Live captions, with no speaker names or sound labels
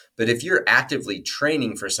But if you're actively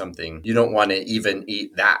training for something, you don't want to even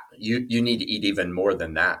eat that. You need to eat even more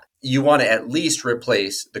than that. You want to at least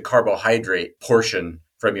replace the carbohydrate portion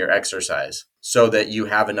from your exercise so that you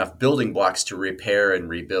have enough building blocks to repair and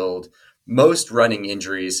rebuild. Most running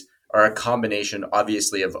injuries are a combination,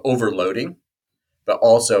 obviously, of overloading, but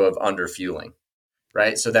also of underfueling,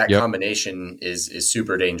 right? So that Yep. combination is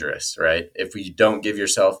super dangerous, right? If you don't give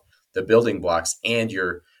yourself the building blocks and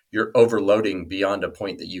you're overloading beyond a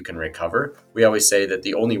point that you can recover, we always say that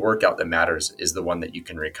the only workout that matters is the one that you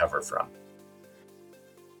can recover from.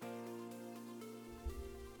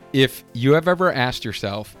 If you have ever asked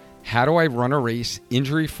yourself, how do I run a race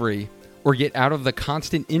injury-free or get out of the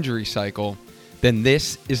constant injury cycle, then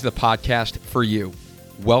this is the podcast for you.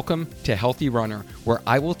 Welcome to Healthy Runner, where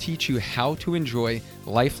I will teach you how to enjoy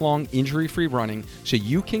lifelong injury-free running so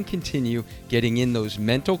you can continue getting in those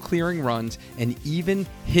mental clearing runs and even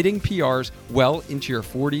hitting PRs well into your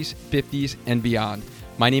 40s, 50s, and beyond.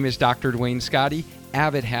 My name is Dr. Dwayne Scotty,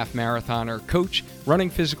 avid half marathoner, coach,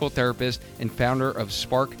 running physical therapist, and founder of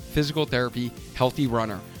Spark Physical Therapy Healthy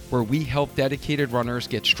Runner, where we help dedicated runners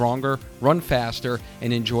get stronger, run faster,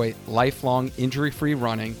 and enjoy lifelong injury-free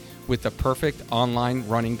running with the perfect online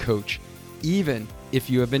running coach, even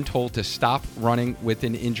if you have been told to stop running with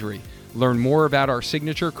an injury. Learn more about our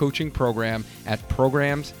signature coaching program at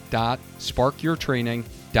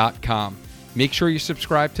programs.sparkyourtraining.com. Make sure you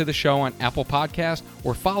subscribe to the show on Apple Podcasts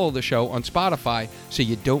or follow the show on Spotify so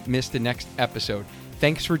you don't miss the next episode.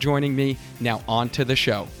 Thanks for joining me. Now on to the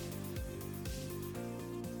show.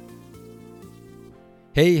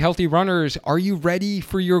 Hey, healthy runners, are you ready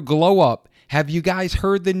for your glow up? Have you guys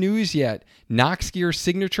heard the news yet? Noxgear's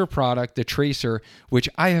signature product, the Tracer, which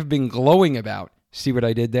I have been glowing about, see what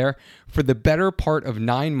I did there? For the better part of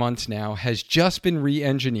 9 months now, has just been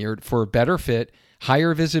re-engineered for a better fit,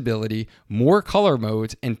 higher visibility, more color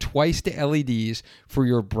modes, and twice the LEDs for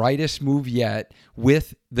your brightest move yet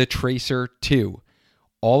with the Tracer 2.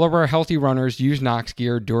 All of our healthy runners use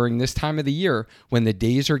Noxgear during this time of the year when the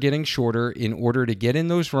days are getting shorter in order to get in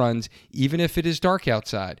those runs, even if it is dark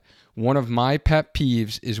outside. One of my pet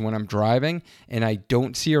peeves is when I'm driving and I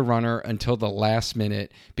don't see a runner until the last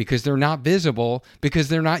minute because they're not visible, because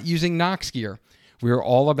they're not using Noxgear. We are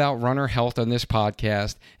all about runner health on this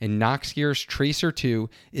podcast, and Noxgear's Tracer 2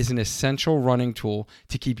 is an essential running tool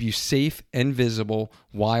to keep you safe and visible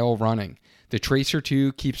while running. The Tracer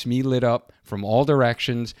 2 keeps me lit up from all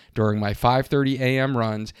directions during my 5:30 a.m.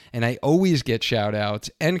 runs, and I always get shout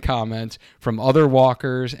outs and comments from other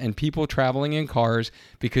walkers and people traveling in cars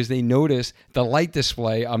because they notice the light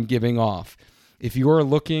display I'm giving off. If you are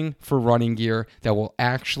looking for running gear that will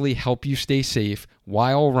actually help you stay safe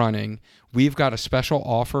while running, we've got a special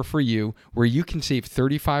offer for you where you can save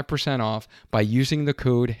 35% off by using the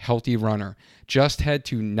code HEALTHYRUNNER. Just head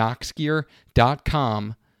to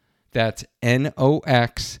noxgear.com. That's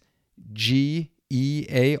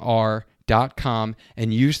NOXGEAR.com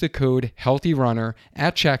and use the code HEALTHYRUNNER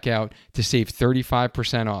at checkout to save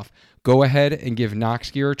 35% off. Go ahead and give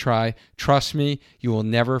Noxgear a try. Trust me, you will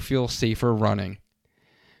never feel safer running.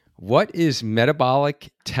 What is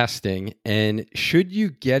metabolic testing, and should you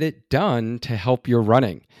get it done to help your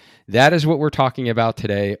running? That is what we're talking about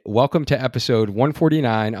today. Welcome to episode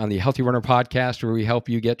 149 on the Healthy Runner Podcast, where we help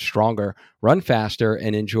you get stronger, run faster,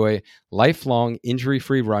 and enjoy lifelong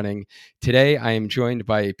injury-free running. Today, I am joined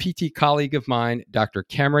by a PT colleague of mine. Dr.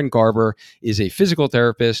 Cameron Garber is a physical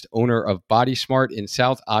therapist, owner of Body Smart in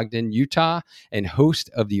South Ogden, Utah, and host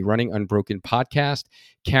of the Running Unbroken podcast.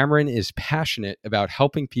 Cameron is passionate about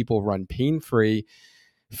helping people run pain-free,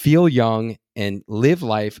 feel young, and live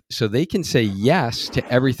life so they can say yes to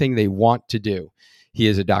everything they want to do. He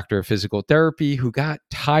is a doctor of physical therapy who got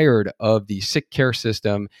tired of the sick care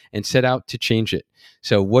system and set out to change it.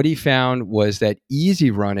 So what he found was that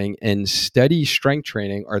easy running and steady strength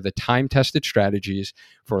training are the time-tested strategies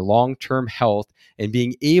for long-term health and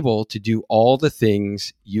being able to do all the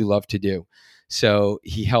things you love to do. So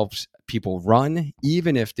he helps people run,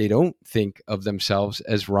 even if they don't think of themselves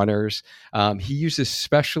as runners. He uses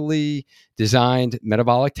specially designed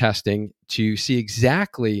metabolic testing to see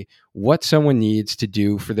exactly what someone needs to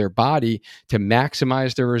do for their body to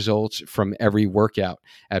maximize their results from every workout.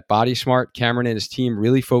 At Body Smart, Cameron and his team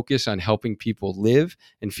really focus on helping people live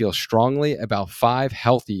and feel strongly about 5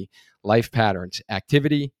 healthy life patterns: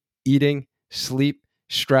 activity, eating, sleep,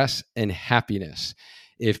 stress, and happiness.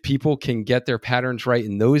 If people can get their patterns right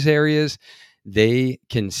in those areas, they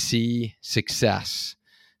can see success.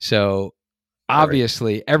 So Perfect.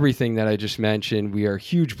 obviously, everything that I just mentioned, we are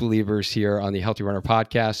huge believers here on the Healthy Runner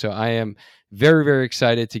podcast. So I am very, very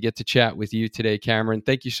excited to get to chat with you today, Cameron.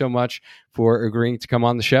 Thank you so much for agreeing to come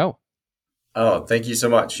on the show. Oh, thank you so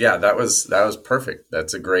much. Yeah, that was perfect.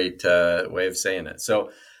 That's a great way of saying it.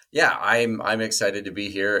 So, yeah, I'm excited to be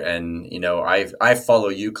here, and I follow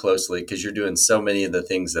you closely because you're doing so many of the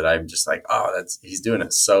things that I'm just like, oh, that's he's doing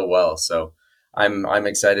it so well. So, I'm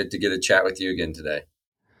excited to get a chat with you again today.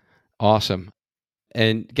 Awesome.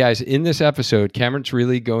 And guys, in this episode, Cameron's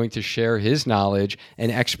really going to share his knowledge and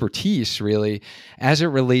expertise really as it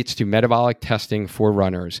relates to metabolic testing for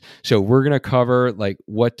runners. So we're going to cover like,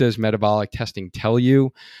 what does metabolic testing tell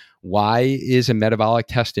you? Why is a metabolic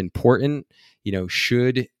test important?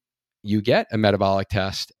 Should you get a metabolic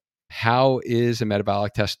test? How is a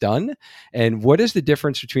metabolic test done? And what is the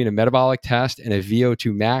difference between a metabolic test and a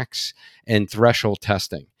VO2 max and threshold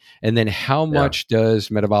testing? And then how Yeah. much does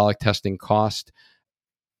metabolic testing cost?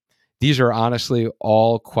 These are honestly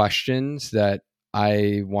all questions that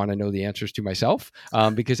I want to know the answers to myself,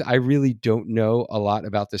 because I really don't know a lot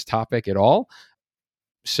about this topic at all.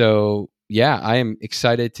 So yeah, I am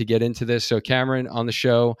excited to get into this. So Cameron, on the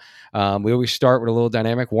show, we always start with a little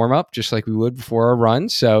dynamic warm up, just like we would before our run.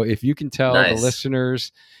 So if you can tell the Nice.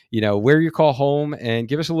 listeners, where you call home, and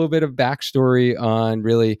give us a little bit of backstory on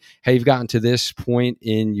really how you've gotten to this point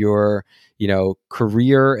in your,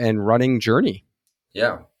 career and running journey.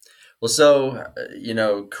 Yeah. Well, so,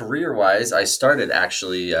 career wise, I started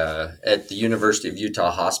actually at the University of Utah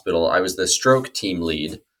Hospital. I was the stroke team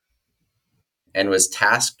lead and was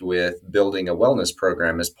tasked with building a wellness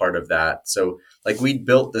program as part of that. So, like, we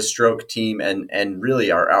built the stroke team and really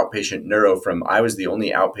our outpatient neuro from, I was the only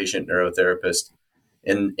outpatient neurotherapist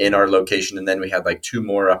in our location. And then we had like two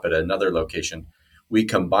more up at another location. We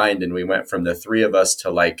combined and we went from the three of us to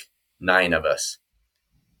like nine of us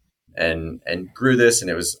and grew this, and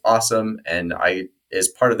it was awesome. And I, as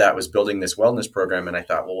part of that, was building this wellness program. And I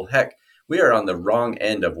thought, well, heck, we are on the wrong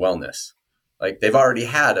end of wellness. Like, they've already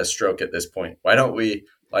had a stroke at this point. Why don't we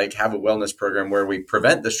like have a wellness program where we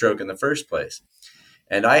prevent the stroke in the first place?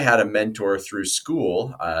 And I had a mentor through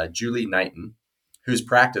school, Julie Knighton, whose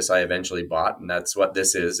practice I eventually bought, and that's what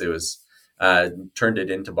this is. It was turned it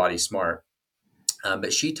into Body Smart.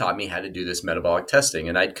 But she taught me how to do this metabolic testing,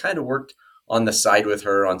 and I'd kind of worked on the side with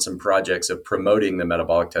her on some projects of promoting the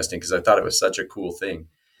metabolic testing because I thought it was such a cool thing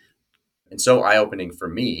and so eye-opening for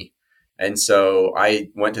me. And so I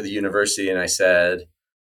went to the university and I said,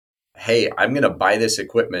 hey, I'm going to buy this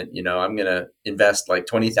equipment. I'm going to invest like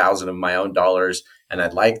 20,000 of my own dollars, and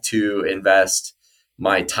I'd like to invest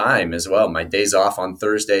my time as well, my days off on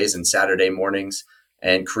Thursdays and Saturday mornings,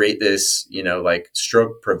 and create this, like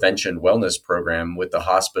stroke prevention wellness program with the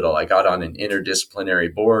hospital. I got on an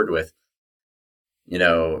interdisciplinary board with,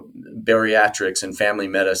 bariatrics and family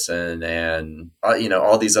medicine and,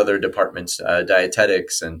 all these other departments,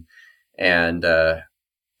 dietetics, and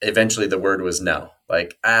eventually the word was no.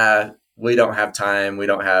 Like, we don't have time. We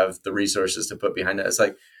don't have the resources to put behind it. It's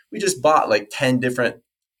like, we just bought like 10 different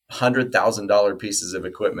 $100,000 pieces of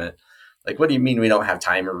equipment. Like, what do you mean we don't have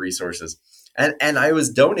time or resources? And I was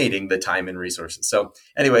donating the time and resources. So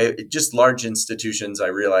anyway, just large institutions, I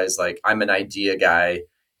realized like I'm an idea guy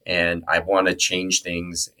and I want to change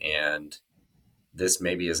things, and this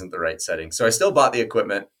maybe isn't the right setting. So I still bought the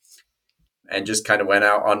equipment and just kind of went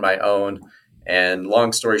out on my own. And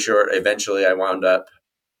long story short, eventually I wound up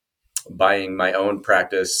buying my own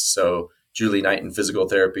practice. So Julie Knighton Physical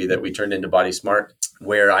Therapy, that we turned into Body Smart,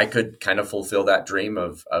 where I could kind of fulfill that dream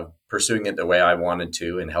of pursuing it the way I wanted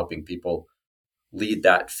to and helping people lead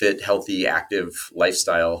that fit, healthy, active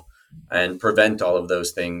lifestyle and prevent all of those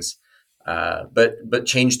things. But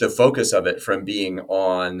change the focus of it from being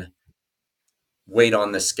on weight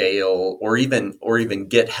on the scale or even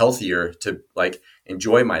get healthier to like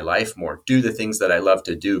enjoy my life more, do the things that I love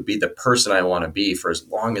to do, be the person I want to be for as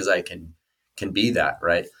long as I can be that,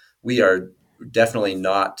 right? We are definitely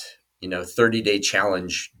not, 30-day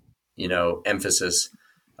challenge, emphasis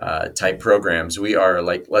type programs. We are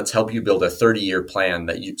like, let's help you build a 30-year plan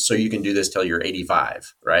so you can do this till you're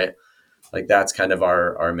 85, right? Like, that's kind of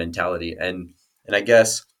our mentality. And I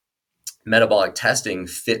guess metabolic testing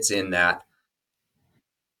fits in that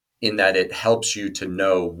it helps you to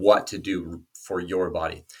know what to do for your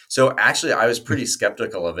body. So actually, I was pretty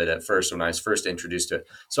skeptical of it at first when I was first introduced to it.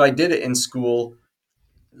 So I did it in school,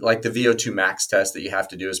 like the VO2 max test that you have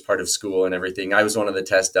to do as part of school and everything. I was one of the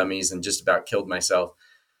test dummies and just about killed myself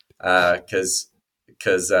because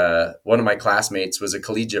one of my classmates was a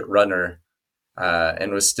collegiate runner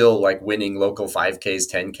and was still like winning local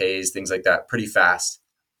 5Ks, 10Ks, things like that pretty fast.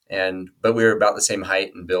 But we were about the same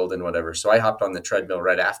height and build and whatever. So I hopped on the treadmill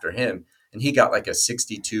right after him, and he got like a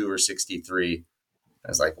 62 or 63. I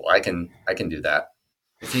was like, well, I can do that.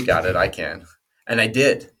 If he got it, I can. And I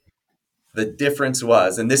did. The difference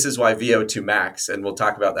was, and this is why VO2 max, and we'll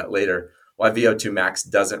talk about that later, why VO2 max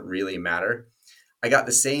doesn't really matter. I got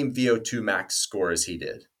the same VO2 max score as he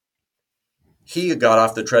did. He got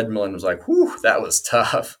off the treadmill and was like, whew, that was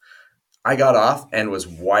tough. I got off and was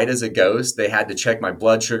white as a ghost. They had to check my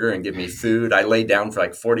blood sugar and give me food. I laid down for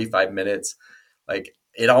like 45 minutes. Like,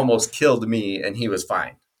 it almost killed me, and he was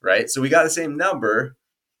fine, right? So we got the same number,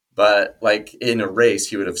 but like in a race,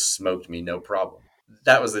 he would have smoked me, no problem.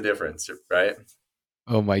 That was the difference, right?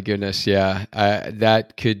 Oh my goodness. Yeah.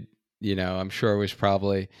 That could, I'm sure it was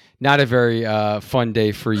probably not a very fun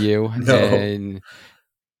day for you. No. And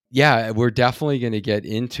yeah, we're definitely going to get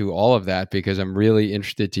into all of that because I'm really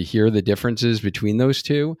interested to hear the differences between those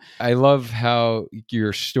two. I love how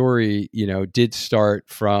your story, did start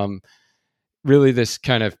from really this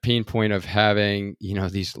kind of pain point of having,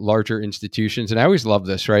 these larger institutions. And I always love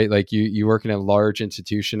this, right? Like you work in a large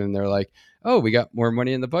institution and they're like, oh, we got more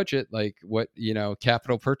money in the budget. Like what,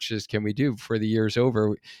 capital purchases can we do before the year's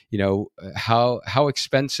over? How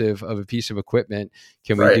expensive of a piece of equipment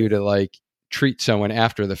can we do to like treat someone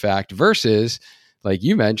after the fact versus like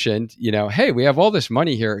you mentioned, hey, we have all this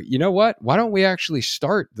money here. You know what? Why don't we actually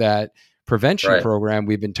start that prevention program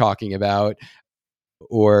we've been talking about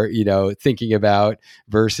or, thinking about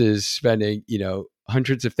versus spending,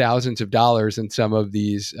 hundreds of thousands of dollars in some of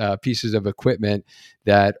these pieces of equipment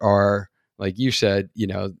that are, like you said,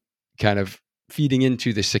 kind of feeding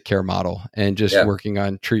into the sick care model and just working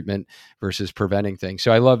on treatment versus preventing things.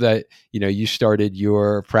 So I love that, you started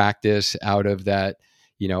your practice out of that,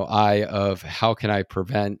 eye of how can I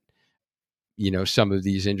prevent, some of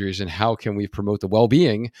these injuries and how can we promote the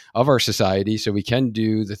well-being of our society so we can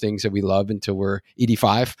do the things that we love until we're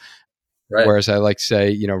 85. Right. Whereas I like to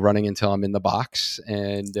say, running until I'm in the box.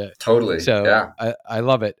 And totally. So yeah. I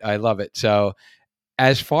love it. I love it. So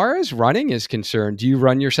as far as running is concerned, do you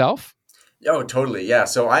run yourself? Oh, totally. Yeah.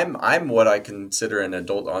 So I'm what I consider an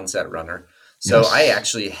adult onset runner. So yes. I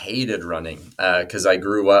actually hated running because I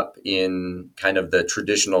grew up in kind of the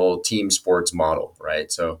traditional team sports model,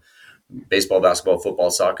 right? So baseball, basketball,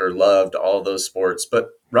 football, soccer, loved all those sports, but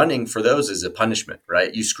running for those is a punishment,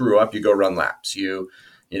 right? You screw up, you go run laps.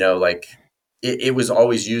 It was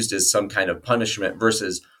always used as some kind of punishment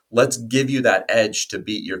versus let's give you that edge to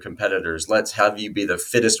beat your competitors. Let's have you be the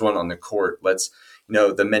fittest one on the court.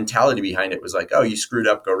 The mentality behind it was like, oh, you screwed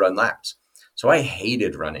up, go run laps. So I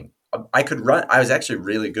hated running. I could run. I was actually a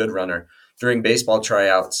really good runner. During baseball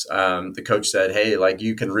tryouts, the coach said, hey, like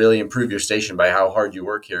you can really improve your station by how hard you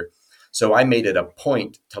work here. So I made it a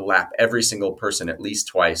point to lap every single person at least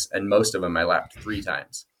twice. And most of them I lapped 3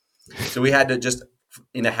 times. So we had to just,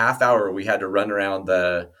 in a half hour, we had to run around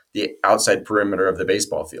the outside perimeter of the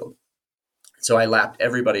baseball field. So I lapped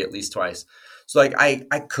everybody at least twice. So like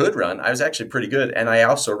I could run. I was actually pretty good. And I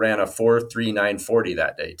also ran a 4:39:40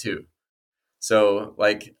 that day too. So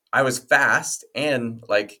like I was fast and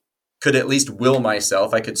like could at least will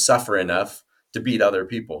myself. I could suffer enough to beat other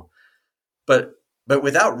people. But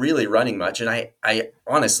without really running much. And I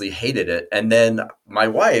honestly hated it. And then my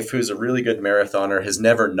wife, who's a really good marathoner, has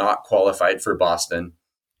never not qualified for Boston.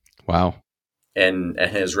 Wow. And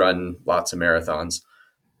has run lots of marathons.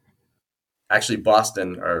 Actually,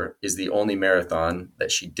 Boston is the only marathon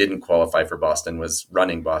that she didn't qualify for Boston, was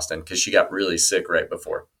running Boston, because she got really sick right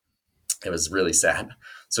before. It was really sad.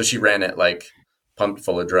 So she ran it like pumped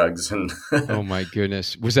full of drugs. And oh my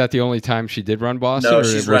goodness. Was that the only time she did run Boston? No,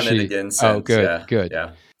 she's running again since. Oh, good, good.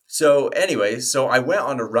 Yeah. So anyway, so I went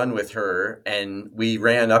on a run with her and we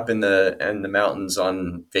ran up in the mountains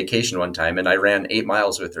on vacation one time, and I ran 8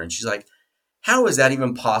 miles with her, and she's like, how is that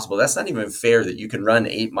even possible? That's not even fair that you can run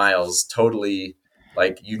 8 miles totally,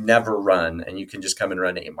 like you never run and you can just come and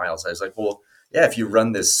run 8 miles. I was like, well, yeah, if you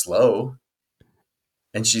run this slow.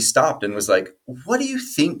 And she stopped and was like, what do you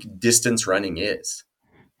think distance running is?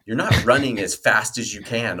 You're not running as fast as you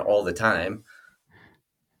can all the time.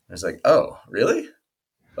 I was like, oh, really?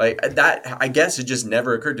 Like that, I guess it just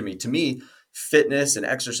never occurred to me. To me, fitness and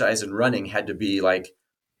exercise and running had to be like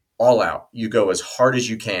all out. You go as hard as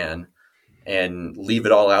you can and leave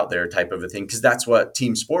it all out there type of a thing. Because that's what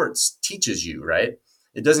team sports teaches you, right?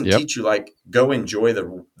 It doesn't teach you like, go enjoy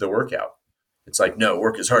the workout. It's like, no,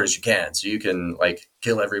 work as hard as you can so you can like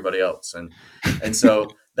kill everybody else. And so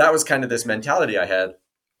that was kind of this mentality I had.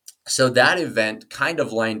 So that event kind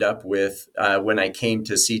of lined up with when I came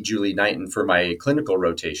to see Julie Knighton for my clinical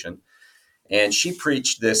rotation. And she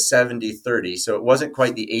preached this 70-30. So it wasn't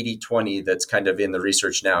quite the 80-20 that's kind of in the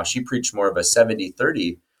research now. She preached more of a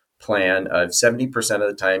 70-30 plan of 70% of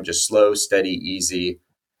the time, just slow, steady, easy,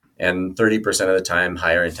 and 30% of the time,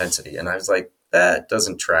 higher intensity. And I was like, that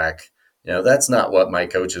doesn't track. That's not what my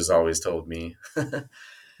coaches always told me.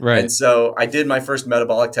 Right. And so I did my first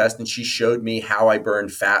metabolic test, and she showed me how I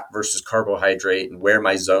burned fat versus carbohydrate and where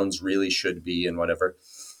my zones really should be and whatever.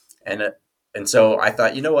 And so I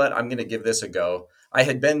thought, you know what, I'm going to give this a go. I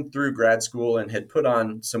had been through grad school and had put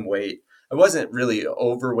on some weight. I wasn't really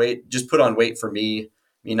overweight, just put on weight for me. I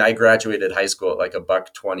mean, I graduated high school at like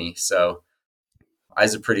 $120. So I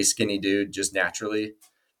was a pretty skinny dude just naturally,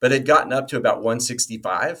 but had gotten up to about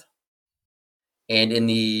 165. And in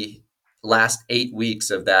the last 8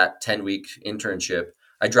 weeks of that 10-week internship,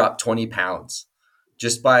 I dropped 20 pounds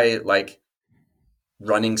just by like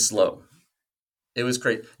running slow. It was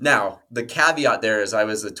great. Now, the caveat there is I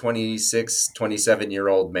was a 26,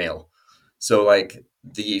 27-year-old male. So like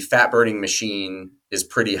the fat burning machine is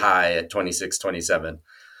pretty high at 26, 27.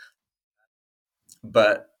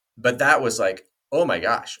 But that was like, oh my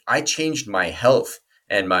gosh, I changed my health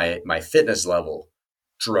and my fitness level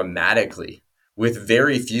dramatically with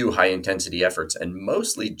very few high intensity efforts and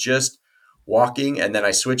mostly just walking. And then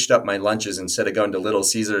I switched up my lunches. Instead of going to Little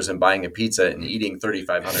Caesars and buying a pizza and eating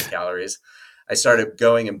 3,500 calories, I started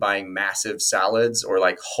going and buying massive salads or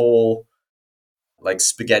like whole, like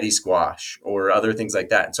spaghetti squash or other things like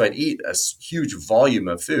that. And so I'd eat a huge volume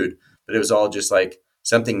of food, but it was all just like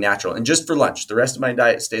something natural. And just for lunch, the rest of my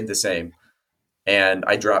diet stayed the same. And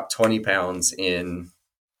I dropped 20 pounds in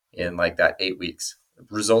like that 8 weeks.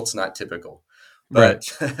 Results not typical, but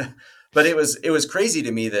right. But it was crazy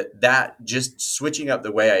to me that just switching up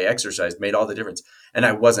the way I exercised made all the difference. And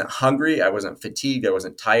I wasn't hungry, I wasn't fatigued, I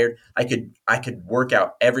wasn't tired. I could work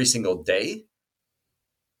out every single day.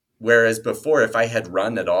 Whereas before, if I had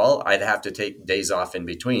run at all, I'd have to take days off in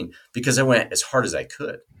between because I went as hard as I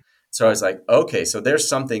could. So I was like, okay, so there's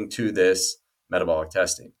something to this metabolic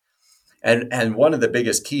testing. And one of the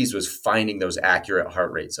biggest keys was finding those accurate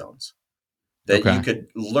heart rate zones that you could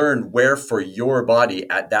learn where for your body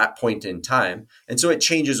at that point in time. And so it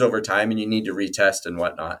changes over time and you need to retest and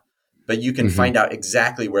whatnot, but you can find out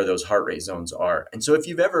exactly where those heart rate zones are. And so if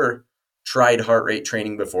you've ever tried heart rate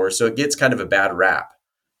training before, so it gets kind of a bad rap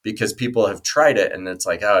because people have tried it and it's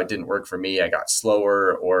like, oh, it didn't work for me. I got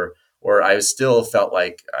slower or I still felt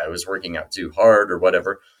like I was working out too hard or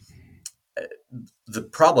whatever. The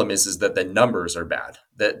problem is that the numbers are bad.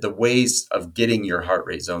 That the ways of getting your heart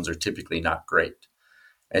rate zones are typically not great.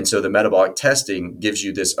 And so the metabolic testing gives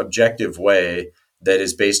you this objective way that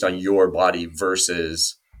is based on your body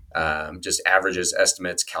versus just averages,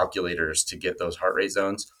 estimates, calculators to get those heart rate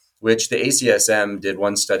zones, which the ACSM did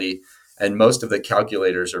one study, and most of the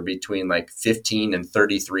calculators are between like 15 and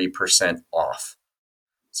 33% off.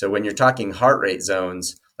 So when you're talking heart rate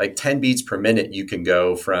zones, like 10 beats per minute, you can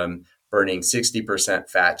go from burning 60%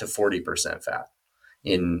 fat to 40% fat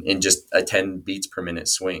in just a 10 beats per minute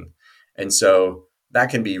swing. And so that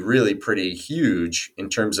can be really pretty huge in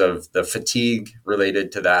terms of the fatigue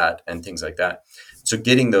related to that and things like that. So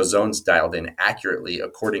getting those zones dialed in accurately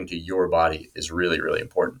according to your body is really, really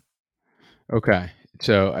important. Okay.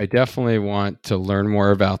 So I definitely want to learn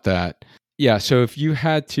more about that. Yeah. So if you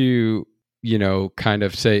had to, kind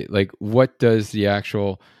of say like, what does the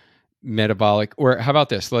actual metabolic, or how about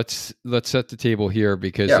this? Let's set the table here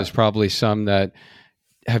because there's probably some that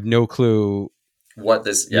have no clue what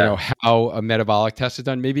this, how a metabolic test is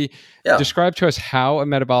done. Maybe describe to us how a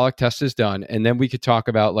metabolic test is done, and then we could talk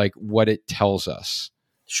about like what it tells us.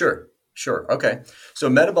 Sure. Okay. So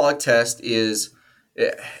metabolic test is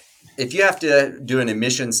if you have to do an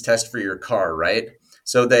emissions test for your car, right?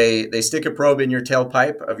 So they stick a probe in your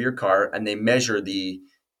tailpipe of your car and they measure the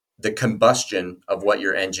combustion of what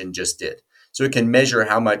your engine just did. So it can measure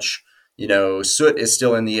how much, soot is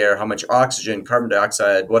still in the air, how much oxygen, carbon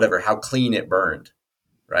dioxide, whatever, how clean it burned,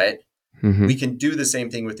 right? Mm-hmm. We can do the same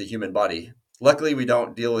thing with the human body. Luckily, we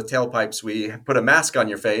don't deal with tailpipes. We put a mask on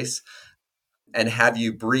your face and have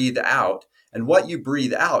you breathe out. And what you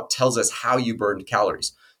breathe out tells us how you burned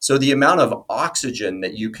calories. So the amount of oxygen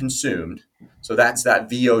that you consumed, so that's that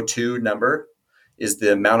VO2 number, is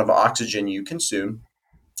the amount of oxygen you consume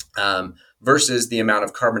versus the amount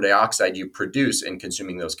of carbon dioxide you produce in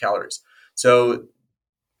consuming those calories. So,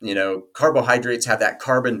 carbohydrates have that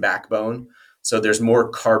carbon backbone. So there's more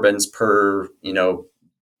carbons per,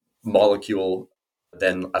 molecule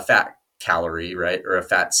than a fat calorie, right? Or a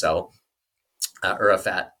fat cell or a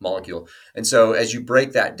fat molecule. And so as you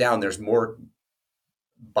break that down, there's more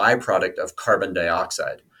byproduct of carbon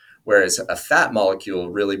dioxide, whereas a fat molecule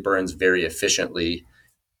really burns very efficiently.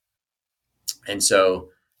 And so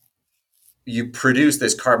you produce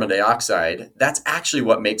this carbon dioxide. That's actually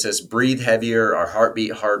what makes us breathe heavier, our heart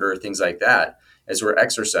beat harder, things like that. As we're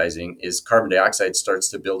exercising, is carbon dioxide starts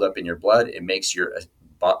to build up in your blood. It makes your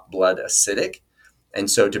blood acidic. And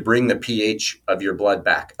so to bring the pH of your blood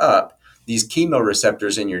back up, these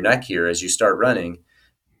chemoreceptors in your neck here, as you start running,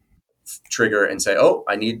 trigger and say, oh,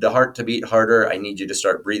 I need the heart to beat harder. I need you to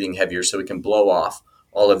start breathing heavier so we can blow off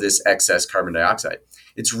all of this excess carbon dioxide.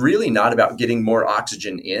 It's really not about getting more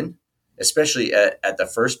oxygen in, especially at the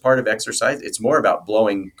first part of exercise. It's more about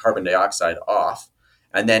blowing carbon dioxide off.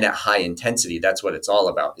 And then at high intensity, that's what it's all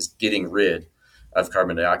about, is getting rid of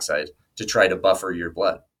carbon dioxide to try to buffer your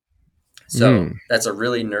blood. So that's a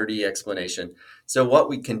really nerdy explanation. So what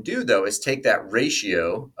we can do, though, is take that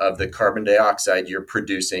ratio of the carbon dioxide you're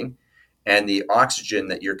producing and the oxygen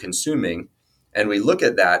that you're consuming, and we look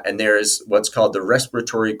at that, and there's what's called the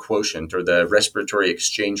respiratory quotient, or the respiratory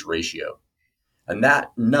exchange ratio. And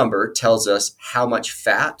that number tells us how much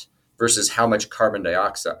fat versus how much carbon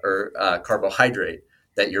dioxide or carbohydrate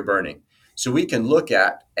that you're burning. So we can look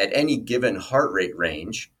at any given heart rate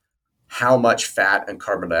range, how much fat and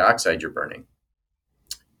carbon dioxide you're burning,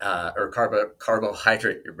 or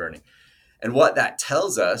carbohydrate you're burning. And what that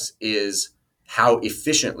tells us is how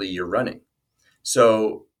efficiently you're running.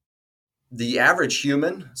 So the average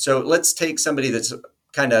human, so let's take somebody that's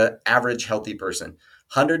kind of average healthy person,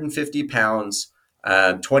 150 pounds,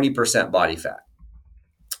 20% body fat.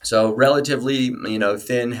 So relatively,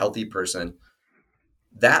 thin, healthy person.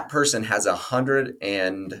 That person has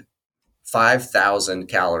 105,000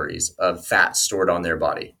 calories of fat stored on their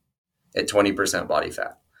body at 20% body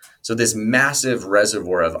fat. So this massive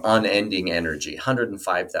reservoir of unending energy,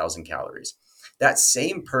 105,000 calories. That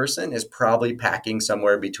same person is probably packing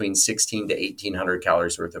somewhere between 16 to 1,800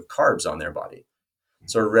 calories worth of carbs on their body.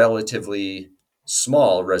 So a relatively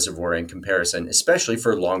small reservoir in comparison, especially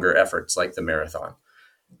for longer efforts like the marathon,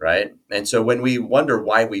 right? And so when we wonder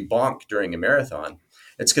why we bonk during a marathon,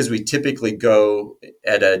 it's because we typically go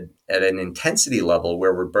at an intensity level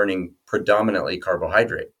where we're burning predominantly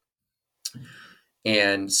carbohydrate.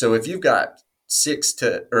 And so if you've got 16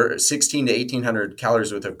 to 1,800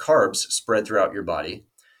 calories worth of carbs spread throughout your body,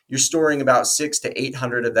 you're storing about 600 to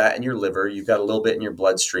 800 of that in your liver. You've got a little bit in your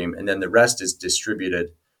bloodstream, and then the rest is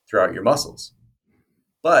distributed throughout your muscles.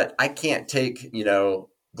 But I can't take,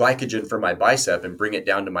 glycogen from my bicep and bring it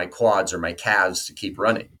down to my quads or my calves to keep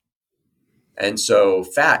running. And so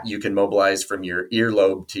fat you can mobilize from your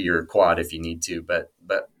earlobe to your quad if you need to, but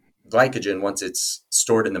glycogen, once it's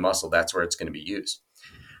stored in the muscle, that's where it's going to be used.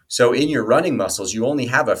 So in your running muscles, you only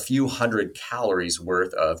have a few hundred calories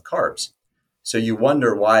worth of carbs. So you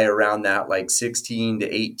wonder why around that like 16 to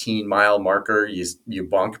 18 mile marker, you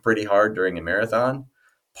bonk pretty hard during a marathon.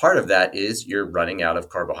 Part of that is you're running out of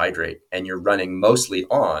carbohydrate, and you're running mostly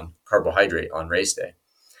on carbohydrate on race day.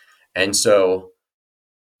 And so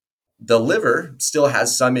the liver still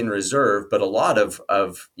has some in reserve, but a lot of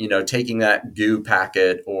taking that goo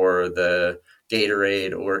packet or the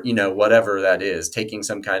Gatorade or, whatever that is, taking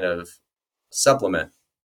some kind of supplement.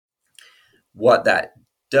 What that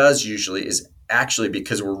does usually is actually,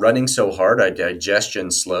 because we're running so hard, our digestion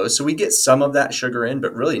slows. So we get some of that sugar in,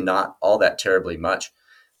 but really not all that terribly much.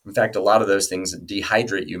 In fact, a lot of those things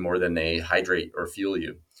dehydrate you more than they hydrate or fuel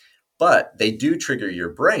you. But they do trigger your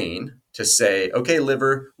brain to say, okay,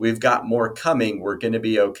 liver, we've got more coming. We're going to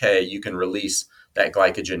be okay. You can release that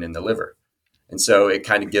glycogen in the liver. And so it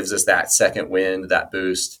kind of gives us that second wind, that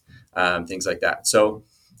boost, things like that. So,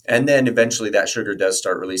 and then eventually that sugar does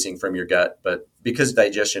start releasing from your gut. But because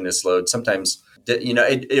digestion is slowed, sometimes,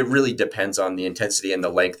 it really depends on the intensity and the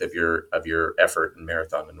length of your effort and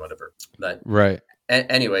marathon and whatever. But right.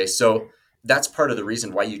 Anyway, so that's part of the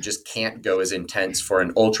reason why you just can't go as intense for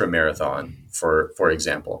an ultra marathon, for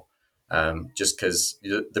example, just because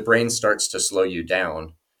the brain starts to slow you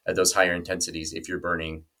down at those higher intensities if you're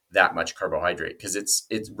burning that much carbohydrate, because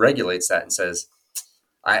it regulates that and says,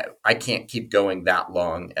 I can't keep going that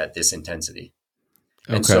long at this intensity.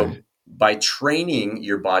 Okay. And so by training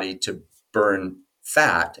your body to burn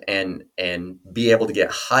fat and be able to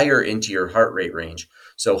get higher into your heart rate range,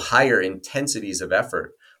 so higher intensities of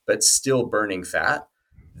effort, but still burning fat,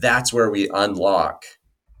 that's where we unlock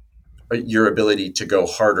your ability to go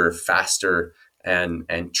harder, faster, and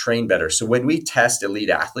train better. So when we test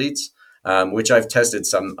elite athletes, which I've tested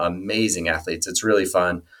some amazing athletes, it's really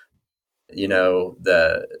fun.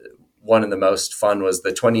 The one of the most fun was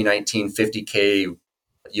the 2019 50K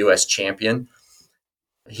US champion.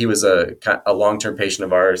 He was a long-term patient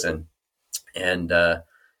of ours, and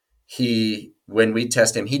he when we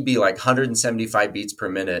test him, he'd be like 175 beats per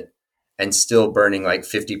minute and still burning like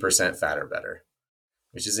 50% fat or better,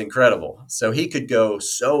 which is incredible. So he could go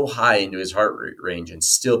so high into his heart rate range and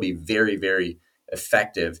still be very, very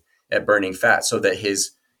effective at burning fat, so that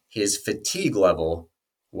his fatigue level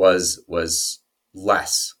was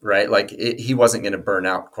less, right? Like he wasn't going to burn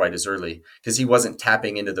out quite as early because he wasn't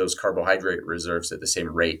tapping into those carbohydrate reserves at the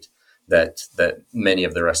same rate that many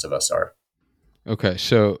of the rest of us are. Okay,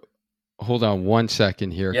 so hold on one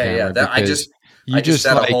second here, Cameron. Yeah. I just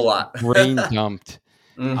said a whole lot. Brain dumped.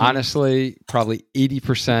 Mm-hmm. Honestly, probably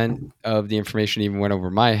 80% of the information even went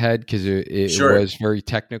over my head because it Sure. was very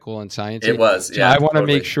technical and sciencey. It was. So I want to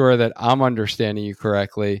make sure that I'm understanding you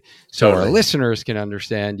correctly, so our listeners can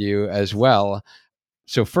understand you as well.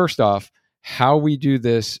 So first off, how we do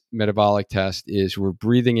this metabolic test is we're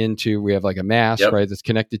breathing into, we have like a mask, right? That's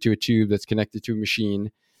connected to a tube, that's connected to a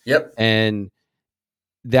machine. Yep. And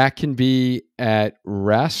that can be at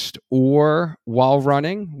rest or while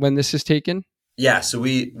running when this is taken? Yeah. So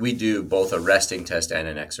we do both a resting test and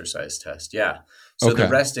an exercise test. Yeah. So the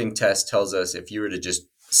resting test tells us if you were to just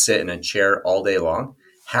sit in a chair all day long,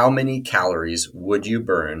 how many calories would you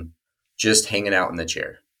burn just hanging out in the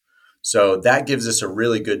chair? So that gives us a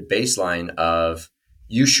really good baseline of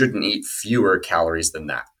you shouldn't eat fewer calories than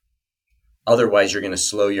that. Otherwise, you're going to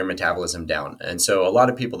slow your metabolism down. And so a lot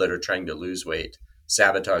of people that are trying to lose weight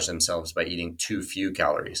sabotage themselves by eating too few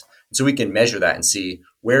calories. And so we can measure that and see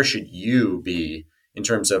where should you be in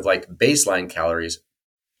terms of like baseline calories,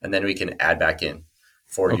 and then we can add back in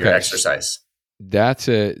for your exercise. That's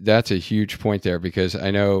a huge point there, because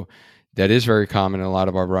I know that is very common in a lot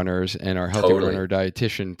of our runners, and our healthy runner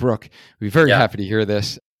dietitian, Brooke, we're very happy to hear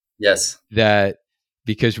this. Yes. That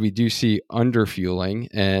because we do see underfueling,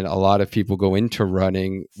 and a lot of people go into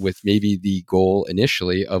running with maybe the goal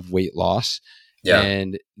initially of weight loss,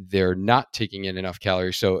 and they're not taking in enough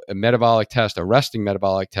calories. So a metabolic test, a resting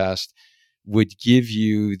metabolic test, would give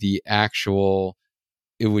you the actual,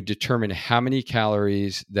 it would determine how many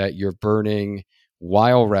calories that you're burning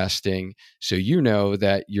while resting. So you know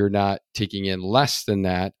that you're not taking in less than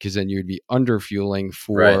that, because then you'd be underfueling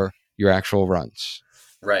for your actual runs.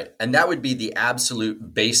 Right. And that would be the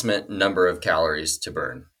absolute basement number of calories to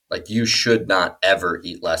burn. Like you should not ever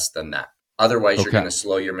eat less than that. Otherwise, you're going to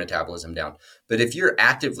slow your metabolism down. But if you're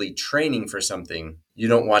actively training for something, you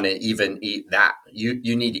don't want to even eat that.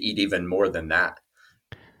 You need to eat even more than that.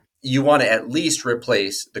 You want to at least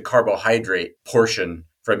replace the carbohydrate portion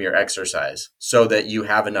from your exercise so that you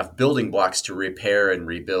have enough building blocks to repair and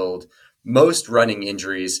rebuild. Most running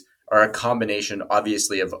injuries are a combination,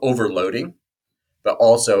 obviously, of overloading, but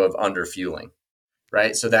also of underfueling,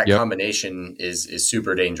 right? So that combination is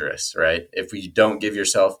super dangerous, right? If you don't give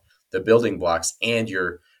yourself the building blocks and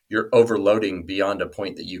you're overloading beyond a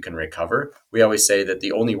point that you can recover, we always say that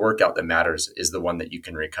the only workout that matters is the one that you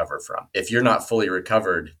can recover from. If you're not fully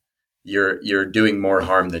recovered, you're doing more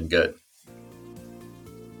harm than good.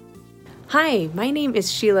 Hi, my name is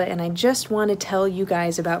Sheila, and I just want to tell you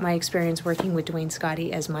guys about my experience working with Dwayne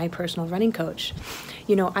Scotty as my personal running coach.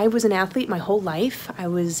 You know, I was an athlete my whole life. I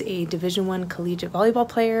was a Division I collegiate volleyball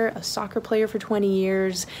player, a soccer player for 20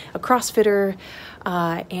 years, a CrossFitter,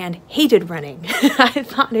 and hated running. I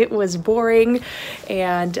thought it was boring,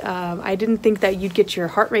 and I didn't think that you'd get your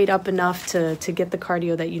heart rate up enough to get the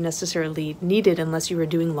cardio that you necessarily needed unless you were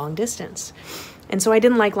doing long distance. And so I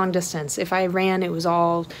didn't like long distance. If I ran, it was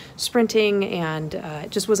all sprinting, and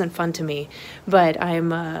it just wasn't fun to me. But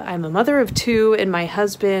I'm a mother of two, and my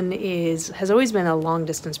husband has always been a long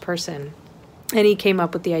distance person. And he came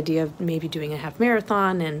up with the idea of maybe doing a half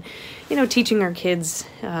marathon and, teaching our kids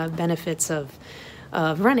benefits of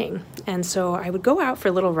running. And so I would go out for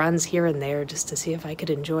little runs here and there just to see if I could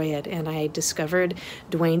enjoy it. And I discovered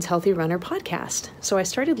Dwayne's Healthy Runner podcast. So I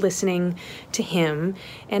started listening to him,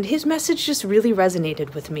 and his message just really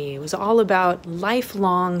resonated with me. It was all about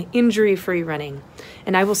lifelong injury-free running.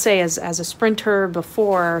 And I will say, as a sprinter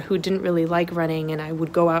before who didn't really like running, and I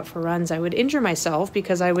would go out for runs, I would injure myself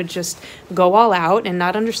because I would just go all out and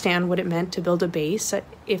not understand what it meant to build a base.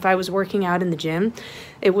 If I was working out in the gym,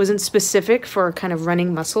 it wasn't specific for kind of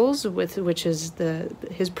running muscles, which is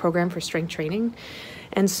his program for strength training.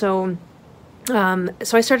 And so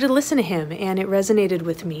I started to listen to him, and it resonated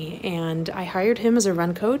with me, and I hired him as a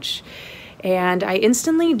run coach, and I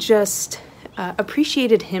instantly just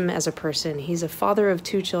appreciated him as a person. He's a father of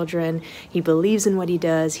 2 children. He believes in what he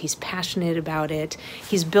does. He's passionate about it.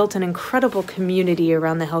 He's built an incredible community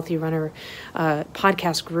around the Healthy Runner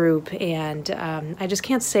podcast group, and I just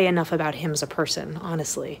can't say enough about him as a person,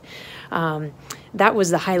 honestly. That was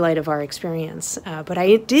the highlight of our experience. But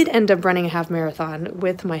I did end up running a half marathon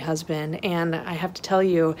with my husband, and I have to tell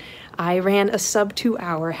you, I ran a sub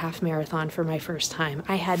 2-hour half marathon for my first time.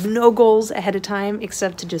 I had no goals ahead of time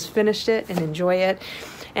except to just finish it and enjoy it.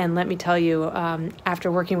 And let me tell you,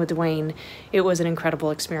 after working with Dwayne, it was an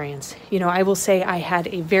incredible experience. I will say I had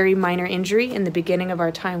a very minor injury in the beginning of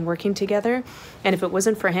our time working together. And if it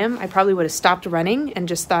wasn't for him, I probably would have stopped running and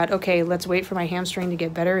just thought, okay, let's wait for my hamstring to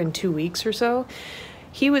get better in 2 weeks or so.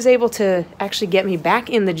 He was able to actually get me back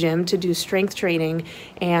in the gym to do strength training,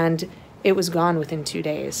 and it was gone within 2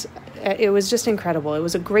 days. It was just incredible. It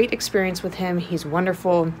was a great experience with him. He's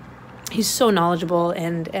wonderful. He's so knowledgeable,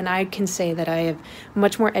 and I can say that I am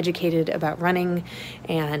much more educated about running,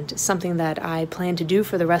 and something that I plan to do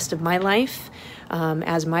for the rest of my life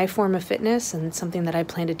as my form of fitness, and something that I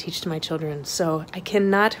plan to teach to my children. So I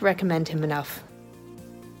cannot recommend him enough.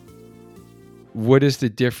 What is the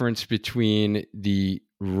difference between the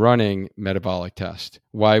running metabolic test?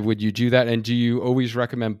 Why would you do that? And do you always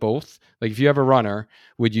recommend both? Like if you have a runner,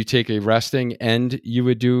 would you take a resting and you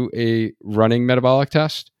would do a running metabolic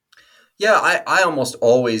test? Yeah, I almost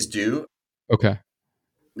always do. Okay.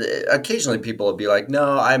 Occasionally people will be like,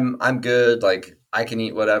 no, I'm good. Like I can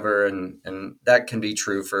eat whatever. And that can be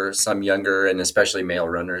true for some younger and especially male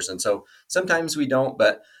runners. And so sometimes we don't,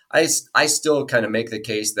 but I still kind of make the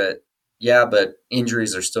case that, yeah, but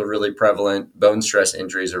injuries are still really prevalent. Bone stress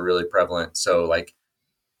injuries are really prevalent. So like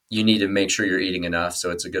you need to make sure you're eating enough.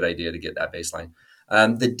 So it's a good idea to get that baseline.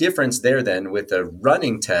 The difference there then with the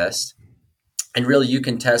running test, and really you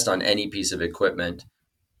can test on any piece of equipment.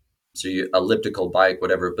 So you elliptical bike,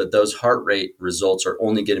 whatever, but those heart rate results are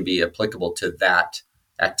only going to be applicable to that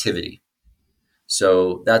activity.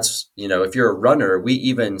 So that's, if you're a runner, we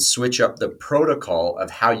even switch up the protocol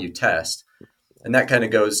of how you test. And that kind of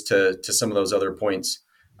goes to some of those other points.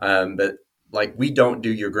 But like we don't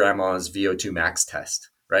do your grandma's VO2 max test,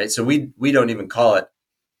 right? So we don't even call it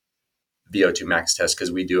VO2 max test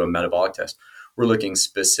because we do a metabolic test. We're looking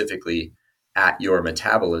specifically at your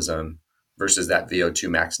metabolism versus that VO2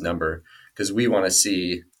 max number because we want to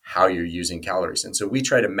see how you're using calories. And so we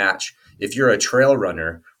try to match. If you're a trail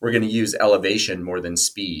runner, we're going to use elevation more than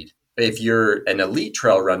speed. If you're an elite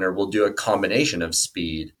trail runner, we'll do a combination of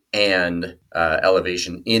speed and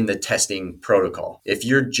elevation in the testing protocol. If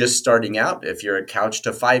you're just starting out, if you're a couch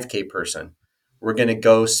to 5K person, we're going to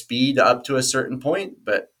go speed up to a certain point,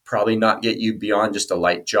 but probably not get you beyond just a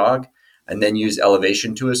light jog, and then use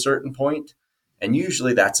elevation to a certain point. And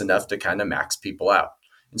usually that's enough to kind of max people out.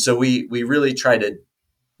 And so we really try to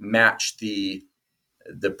match the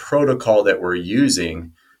protocol that we're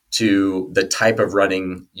using to the type of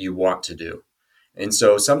running you want to do. And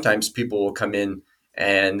so sometimes people will come in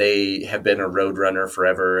and they have been a road runner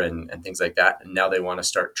forever and things like that. And now they want to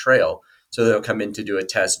start trail. So they'll come in to do a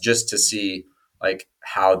test just to see like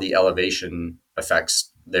how the elevation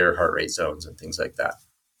affects their heart rate zones and things like that.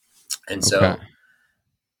 And so,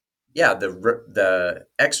 yeah, the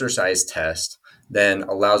exercise test then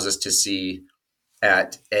allows us to see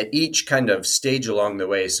at each kind of stage along the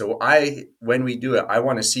way. So when we do it, I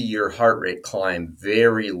want to see your heart rate climb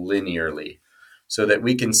very linearly so that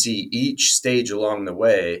we can see each stage along the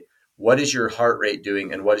way. What is your heart rate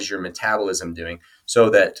doing and what is your metabolism doing? So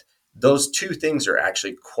that those two things are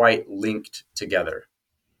actually quite linked together.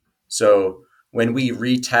 So when we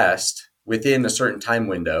retest within a certain time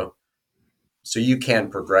window, so you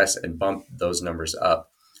can progress and bump those numbers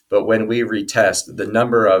up. But when we retest, the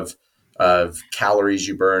number of calories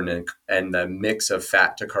you burn and the mix of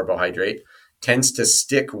fat to carbohydrate tends to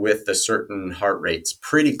stick with the certain heart rates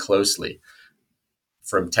pretty closely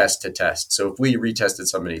from test to test. So if we retested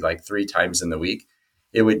somebody like 3 times in the week,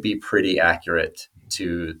 it would be pretty accurate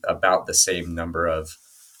to about the same number of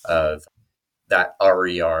that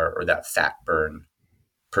RER or that fat burn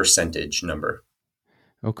percentage number.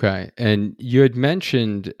 Okay. And you had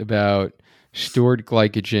mentioned about stored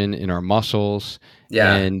glycogen in our muscles.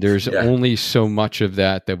 Yeah. And there's only so much of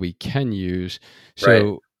that we can use.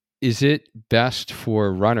 So is it best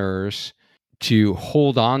for runners to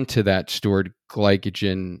hold on to that stored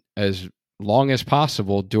glycogen as long as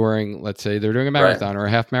possible during, let's say they're doing a marathon or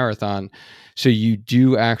a half marathon? So you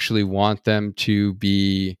do actually want them to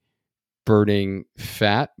be burning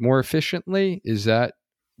fat more efficiently? Is that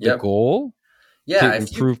the goal? Yeah, to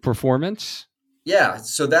improve performance? Yeah,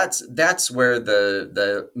 so that's where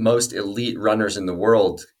the most elite runners in the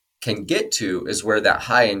world can get to is where that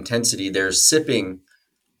high intensity, they're sipping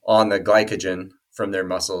on the glycogen from their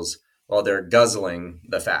muscles while they're guzzling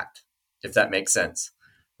the fat, if that makes sense,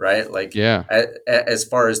 right? Like Yeah. as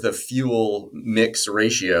far as the fuel mix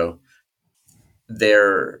ratio,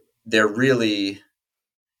 they're really,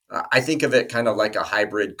 I think of it kind of like a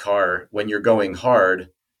hybrid car. When you're going hard,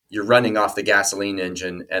 you're running off the gasoline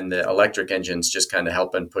engine and the electric engine's just kind of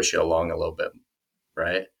helping push you along a little bit,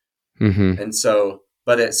 right? Mm-hmm. And so,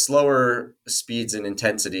 but at slower speeds and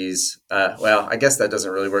intensities, well, I guess that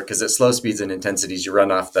doesn't really work because at slow speeds and intensities, you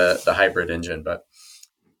run off the hybrid engine. But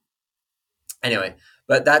anyway,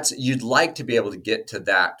 but that's, you'd like to be able to get to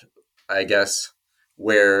that, I guess,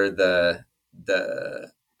 where the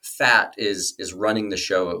fat is running the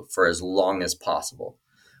show for as long as possible.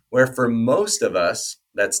 Where for most of us,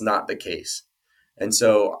 that's not the case. And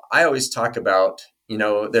so I always talk about,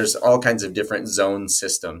 there's all kinds of different zone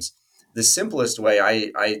systems. The simplest way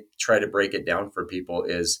I try to break it down for people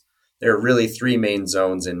is there are really three main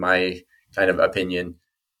zones, in my kind of opinion.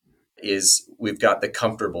 Is we've got the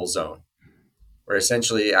comfortable zone, where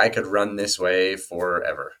essentially I could run this way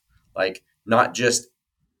forever. Like not just,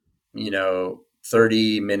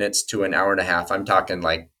 30 minutes to an hour and a half. I'm talking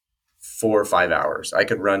like 4 or 5 hours. I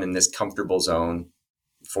could run in this comfortable zone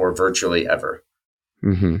for virtually ever.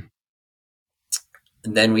 Mm-hmm.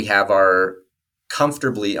 And then we have our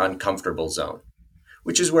comfortably uncomfortable zone,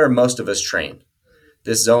 which is where most of us train.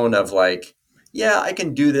 This zone of like, yeah, I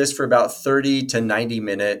can do this for about 30 to 90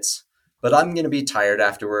 minutes, but I'm going to be tired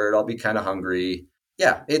afterward. I'll be kind of hungry.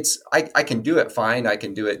 Yeah, I can do it fine. I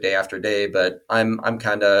can do it day after day, but I'm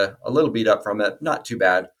kind of a little beat up from it. Not too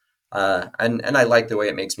bad. And I like the way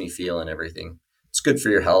it makes me feel and everything. It's good for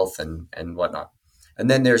your health and whatnot. And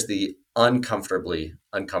then there's the uncomfortably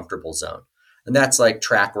uncomfortable zone. And that's like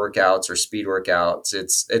track workouts or speed workouts.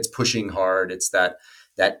 It's pushing hard. It's that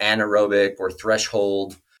anaerobic or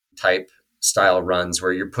threshold type style runs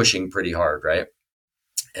where you're pushing pretty hard, right?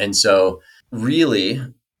 And so really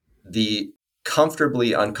the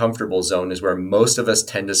comfortably uncomfortable zone is where most of us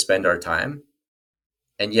tend to spend our time,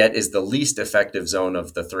 and yet is the least effective zone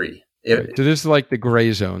of the three. So this is like the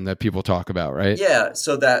gray zone that people talk about, right? Yeah.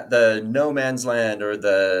 So that the no man's land or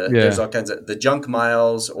there's all kinds of the junk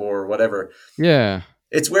miles or whatever. Yeah.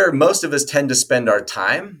 It's where most of us tend to spend our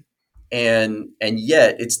time, and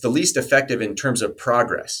yet it's the least effective in terms of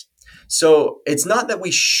progress. So it's not that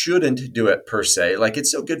we shouldn't do it per se. Like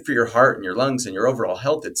it's so good for your heart and your lungs and your overall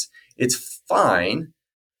health. It's fine.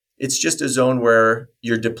 It's just a zone where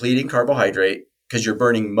you're depleting carbohydrate because you're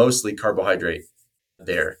burning mostly carbohydrate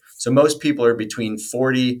there. So most people are between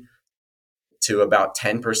 40 to about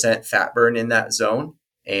 10% fat burn in that zone.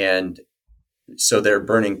 And so they're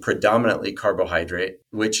burning predominantly carbohydrate,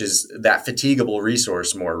 which is that fatigable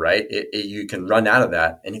resource more, right? You can run out of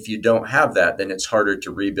that. And if you don't have that, then it's harder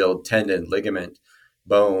to rebuild tendon, ligament,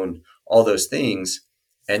 bone, all those things.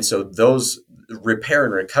 And so those repair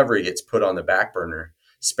and recovery gets put on the back burner,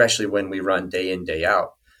 especially when we run day in, day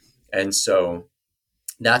out. And so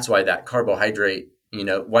that's why that carbohydrate,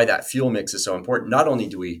 why that fuel mix is so important. Not only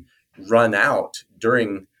do we run out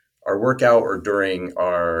during our workout or during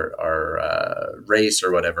our race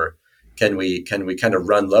or whatever, can we kind of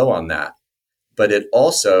run low on that, but it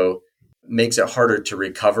also makes it harder to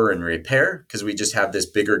recover and repair because we just have this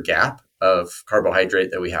bigger gap of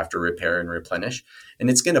carbohydrate that we have to repair and replenish. And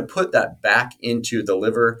it's going to put that back into the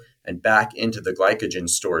liver and back into the glycogen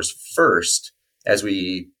stores first as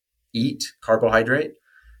we eat carbohydrate.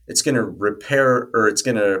 It's going to repair, or it's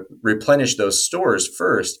going to replenish those stores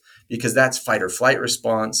first, because that's fight or flight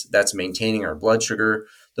response. That's maintaining our blood sugar.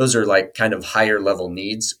 Those are like kind of higher level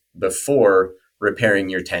needs before repairing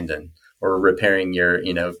your tendon or repairing your,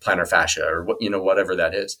 plantar fascia or whatever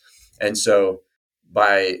that is. And so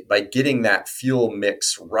by getting that fuel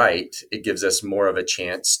mix right, it gives us more of a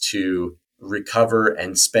chance to recover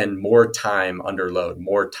and spend more time under load,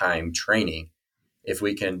 more time training, if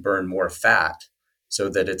we can burn more fat so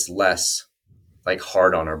that it's less like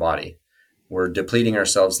hard on our body. We're depleting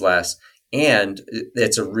ourselves less. And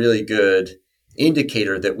it's a really good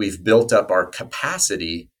indicator that we've built up our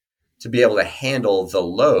capacity to be able to handle the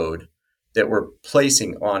load that we're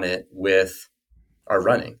placing on it with our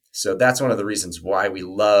running. So that's one of the reasons why we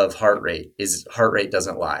love heart rate, is heart rate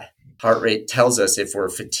doesn't lie. Heart rate tells us if we're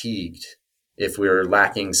fatigued, if we're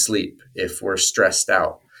lacking sleep, if we're stressed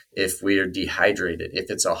out, if we're dehydrated, if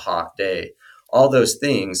it's a hot day, all those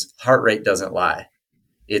things, heart rate doesn't lie.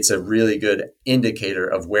 It's a really good indicator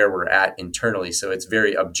of where we're at internally. So it's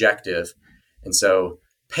very objective. And so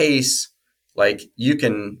pace, like you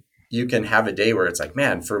can have a day where it's like,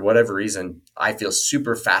 man, for whatever reason, I feel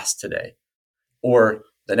super fast today. Or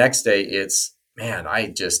The next day it's, man,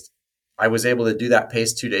 I was able to do that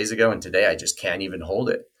pace 2 days ago, and today I just can't even hold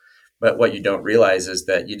it. But what you don't realize is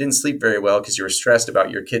that you didn't sleep very well because you were stressed about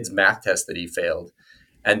your kid's math test that he failed.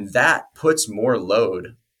 And that puts more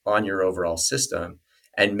load on your overall system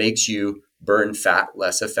and makes you burn fat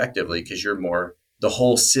less effectively because the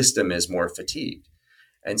whole system is more fatigued.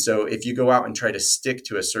 And so if you go out and try to stick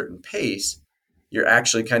to a certain pace, you're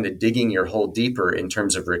actually kind of digging your hole deeper in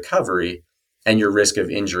terms of recovery, and your risk of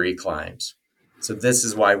injury climbs. So this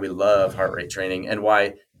is why we love heart rate training, and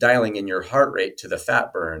why dialing in your heart rate to the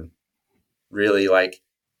fat burn really like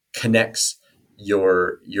connects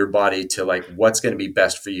your body to like what's going to be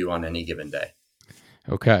best for you on any given day.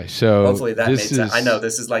 Okay, so hopefully that made sense. I know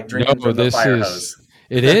this is like drinking from the fire hose.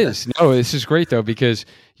 It is. No, this is great though, because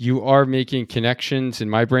you are making connections in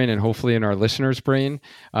my brain and hopefully in our listeners' brain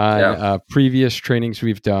on previous trainings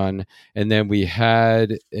we've done. And then we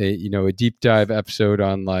had a deep dive episode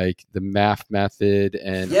on like the MAF method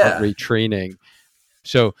and heart rate training.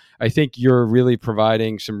 So I think you're really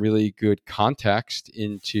providing some really good context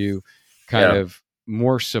into kind of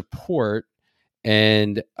more support.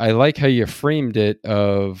 And I like how you framed it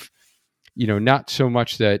of, not so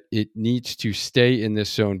much that it needs to stay in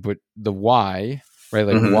this zone, but the why, right?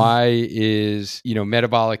 Like why is,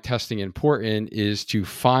 metabolic testing important is to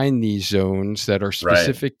find these zones that are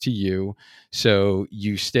specific to you. So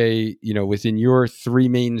you stay, within your three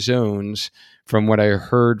main zones. From what I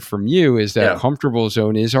heard from you is that comfortable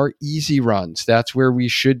zone is our easy runs. That's where we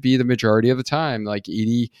should be the majority of the time, like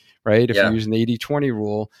 80, right? If you're using the 80-20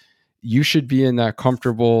 rule, you should be in that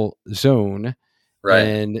comfortable zone. Right.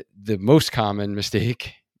 And the most common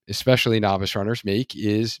mistake, especially novice runners make,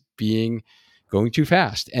 is going too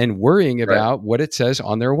fast and worrying about what it says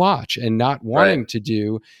on their watch and not wanting to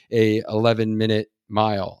do a 11-minute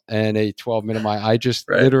mile and a 12-minute mile. I just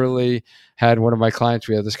literally had one of my clients,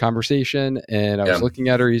 we had this conversation, and I was looking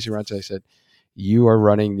at her easy runs. I said, you are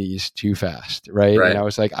running these too fast, right? And I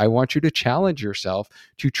was like, I want you to challenge yourself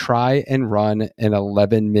to try and run an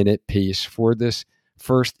 11-minute pace for this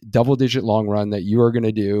first double-digit long run that you are going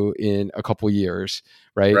to do in a couple years,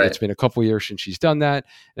 right? It's been a couple years since she's done that.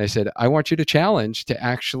 And I said, I want you to challenge to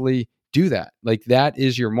actually do that. Like that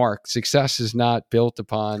is your mark. Success is not built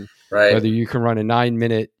upon whether you can run a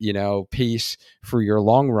 9-minute, pace for your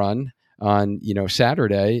long run on,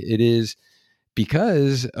 Saturday. It is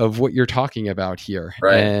because of what you're talking about here.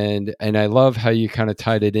 And I love how you kind of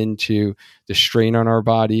tied it into the strain on our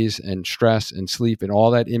bodies and stress and sleep and all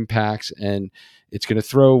that impacts. And it's going to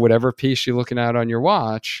throw whatever pace you're looking at on your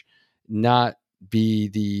watch, not be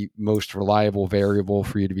the most reliable variable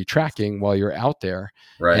for you to be tracking while you're out there.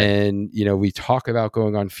 And, we talk about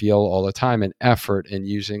going on feel all the time and effort and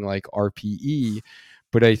using like RPE,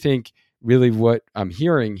 but I think really what I'm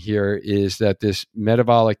hearing here is that this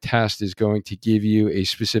metabolic test is going to give you a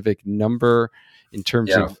specific number in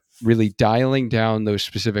terms of really dialing down those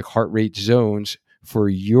specific heart rate zones for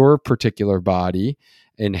your particular body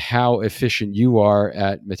and how efficient you are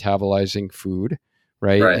at metabolizing food,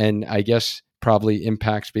 right? And I guess probably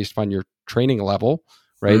impacts based upon your training level,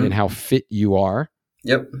 right? And how fit you are.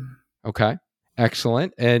 Okay.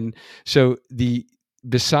 Excellent. And so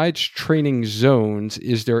besides training zones,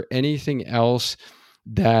 is there anything else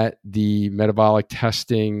that the metabolic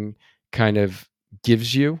testing kind of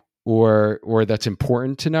gives you or that's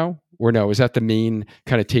important to know? Or no, is that the main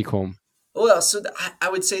kind of take home? Well, so I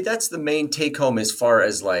would say that's the main take home as far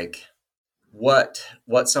as like what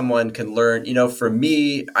someone can learn. For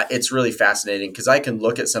me, it's really fascinating because I can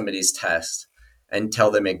look at somebody's test and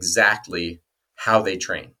tell them exactly how they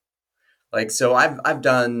train. Like, so I've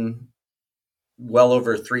done well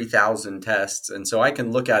over 3,000 tests. And so I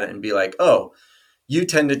can look at it and be like, oh, you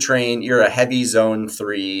tend to train, you're a heavy zone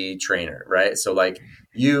 3 trainer, right? So like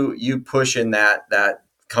you push in that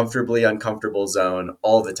comfortably uncomfortable zone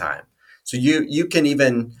all the time. So you can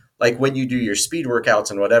even, like when you do your speed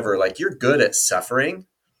workouts and whatever, like you're good at suffering,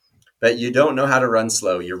 but you don't know how to run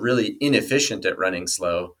slow. You're really inefficient at running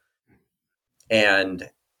slow. And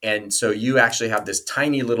so you actually have this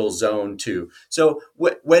tiny little zone too. So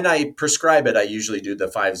when I prescribe it, I usually do the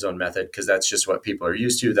 5-zone method because that's just what people are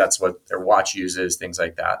used to. That's what their watch uses, things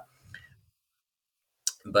like that.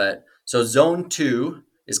 But so zone 2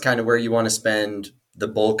 is kind of where you want to spend the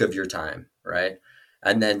bulk of your time, right?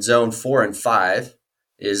 And then zone 4 and 5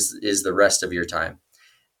 is the rest of your time.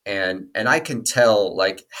 And I can tell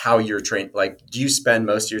like how you're trained. Like, do you spend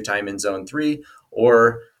most of your time in zone 3?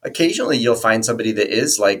 Or occasionally you'll find somebody that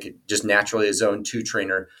is like just naturally a zone 2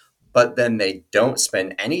 trainer, but then they don't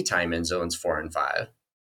spend any time in zones 4 and 5.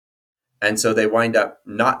 And so they wind up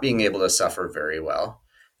not being able to suffer very well.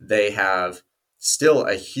 They have still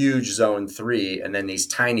a huge zone 3 and then these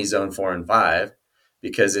tiny zone 4 and 5,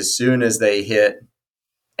 because as soon as they hit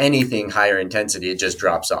anything higher intensity, it just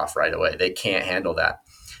drops off right away. They can't handle that.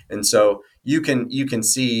 And so you can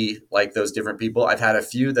see like those different people. I've had a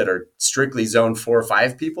few that are strictly zone 4 or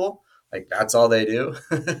 5 people. Like that's all they do.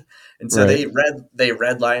 And so Right. they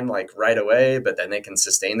redline like right away, but then they can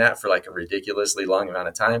sustain that for like a ridiculously long amount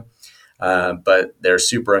of time. But they're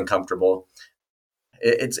super uncomfortable.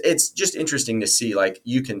 It's just interesting to see, like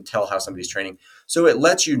you can tell how somebody's training. So it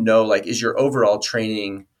lets you know, like, is your overall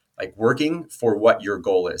training like working for what your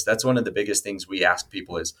goal is? That's one of the biggest things we ask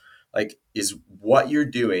people is like, is what you're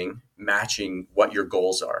doing matching what your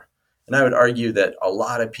goals are? And I would argue that a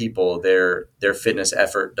lot of people, their fitness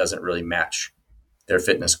effort doesn't really match their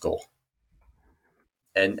fitness goal.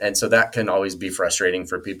 And so that can always be frustrating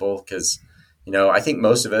for people because, you know, I think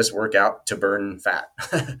most of us work out to burn fat,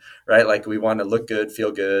 right? Like we want to look good,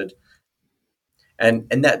 feel good. And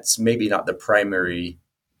that's maybe not the primary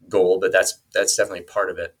goal, but that's definitely part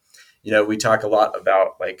of it. You know, we talk a lot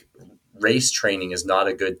about like race training is not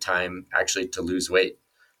a good time actually to lose weight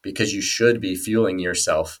because you should be fueling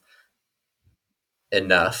yourself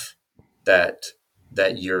enough that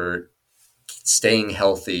you're staying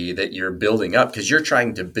healthy, that you're building up because you're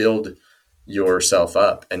trying to build yourself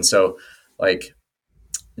up. And so like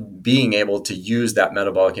being able to use that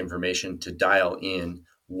metabolic information to dial in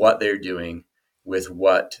what they're doing with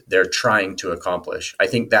what they're trying to accomplish. I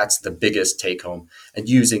think that's the biggest take home, and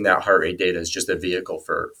using that heart rate data is just a vehicle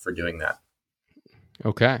for doing that.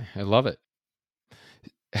 Okay. I love it.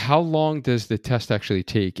 How long does the test actually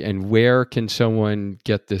take, and where can someone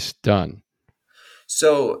get this done?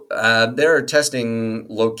 So there are testing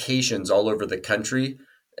locations all over the country.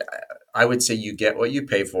 I would say you get what you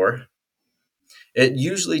pay for. It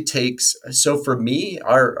usually takes, so for me,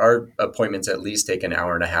 our appointments at least take an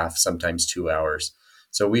hour and a half, sometimes 2 hours.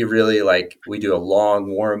 So we really we do a long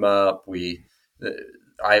warm up.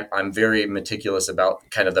 I'm very meticulous about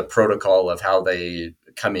kind of the protocol of how they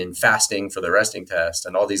come in fasting for the resting test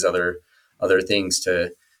and all these other things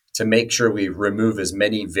to make sure we remove as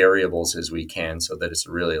many variables as we can so that it's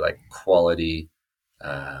really like quality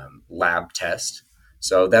lab test.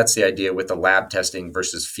 So that's the idea with the lab testing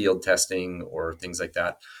versus field testing or things like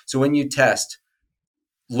that. So when you test,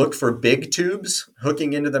 look for big tubes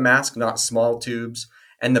hooking into the mask, not small tubes.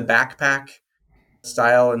 And the backpack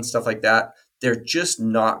style and stuff like that, they're just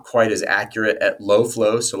not quite as accurate at low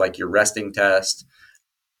flow. So like your resting test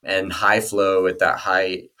and high flow at that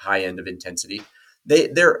high end of intensity.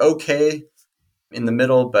 They're okay in the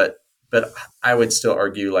middle, but I would still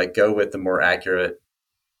argue like go with the more accurate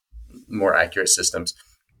systems.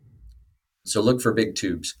 So look for big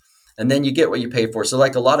tubes, and then you get what you pay for. So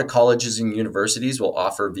like a lot of colleges and universities will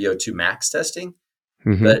offer VO2 max testing,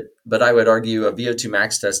 but I would argue a VO2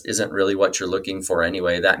 max test isn't really what you're looking for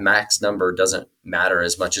anyway. That max number doesn't matter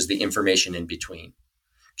as much as the information in between,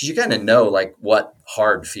 because you kind of know like what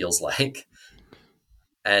hard feels like.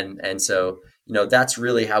 And so, you know, that's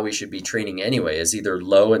really how we should be training anyway, is either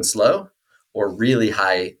low and slow or really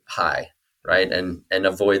high, right? And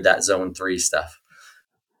avoid that zone 3 stuff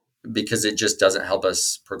because it just doesn't help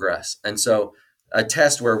us progress. And so a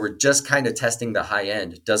test where we're just kind of testing the high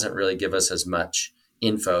end doesn't really give us as much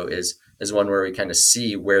info as one where we kind of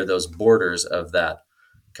see where those borders of that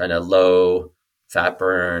kind of low fat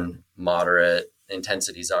burn, moderate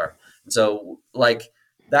intensities are. And so like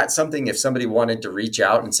that's something, if somebody wanted to reach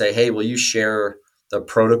out and say, hey, will you share the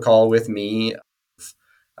protocol with me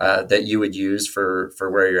that you would use for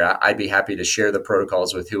where you're at? I'd be happy to share the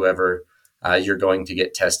protocols with whoever you're going to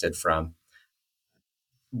get tested from.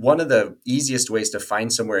 One of the easiest ways to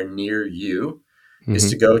find somewhere near you is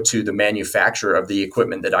to go to the manufacturer of the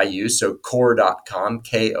equipment that I use. So KORR.com,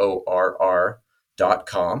 KORR.com.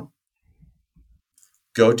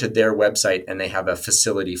 Go to their website and they have a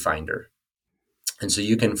facility finder. And so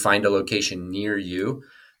you can find a location near you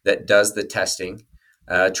that does the testing.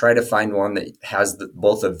 Try to find one that has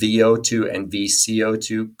both a VO2 and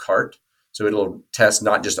VCO2 cart. So it'll test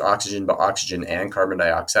not just oxygen, but oxygen and carbon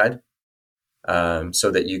dioxide,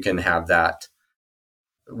 so that you can have that.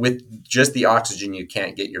 With just the oxygen, you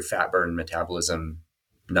can't get your fat burn metabolism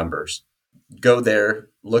numbers. Go there,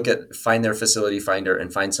 find their facility finder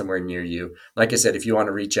and find somewhere near you. Like I said, if you want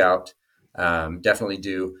to reach out, definitely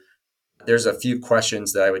do. There's a few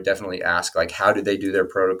questions that I would definitely ask, like how do they do their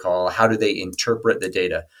protocol? How do they interpret the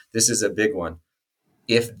data? This is a big one.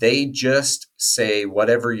 If they just say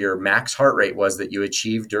whatever your max heart rate was that you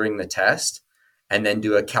achieved during the test, and then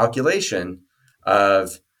do a calculation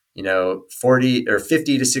of, 40 or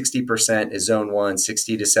 50 to 60% is zone 1,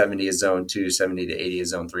 60 to 70 is zone 2, 70 to 80 is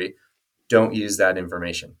zone 3. don't use that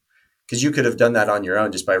information, because you could have done that on your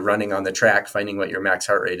own just by running on the track, finding what your max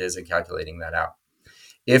heart rate is and calculating that out.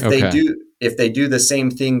 If they do the same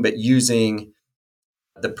thing, but using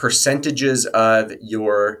the percentages of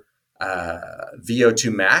your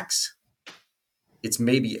VO2 max, it's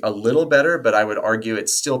maybe a little better, but I would argue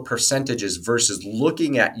it's still percentages versus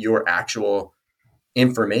looking at your actual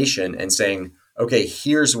information and saying, okay,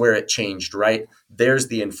 here's where it changed, right? There's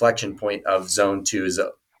the inflection point of zone 2 is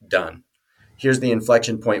done. Here's the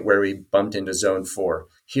inflection point where we bumped into zone 4.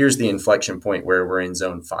 Here's the inflection point where we're in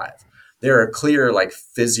zone 5. There are clear like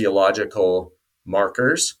physiological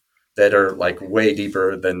markers that are like way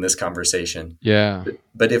deeper than this conversation. Yeah.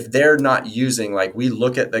 But if they're not using, like, we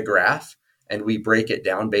look at the graph and we break it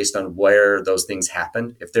down based on where those things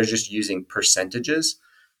happened, if they're just using percentages,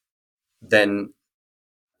 then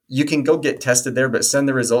you can go get tested there, but send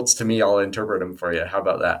the results to me. I'll interpret them for you. How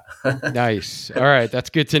about that? Nice. All right. That's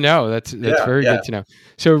good to know. That's very good to know.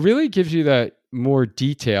 So it really gives you that more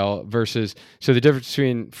detail versus, so the difference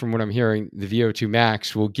between, from what I'm hearing, the VO2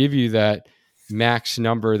 max will give you that max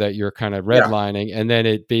number that you're kind of redlining. And then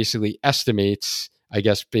it basically estimates, I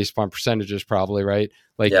guess, based upon percentages probably, right?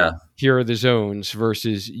 Like here are the zones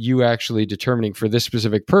versus you actually determining for this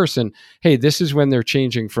specific person, hey, this is when they're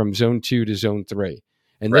changing from zone 2 to zone 3.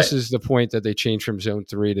 And this is the point that they change from zone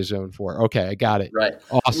 3 to zone 4. Okay, I got it. Right.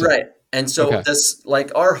 Awesome. Right. And so this,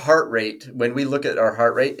 like our heart rate, when we look at our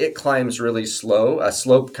heart rate, it climbs really slow, a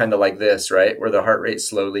slope kind of like this, right? Where the heart rate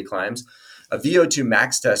slowly climbs. A VO2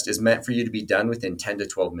 max test is meant for you to be done within 10 to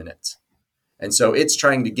 12 minutes. And so it's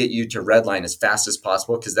trying to get you to redline as fast as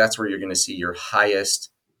possible, because that's where you're going to see your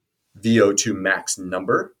highest VO2 max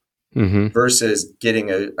number versus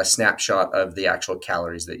getting a snapshot of the actual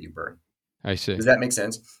calories that you burn. I see. Does that make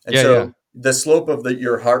sense? And the slope of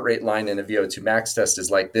your heart rate line in a VO2 max test is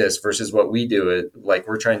like this versus what we do. It like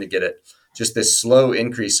we're trying to get it just this slow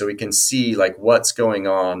increase so we can see like what's going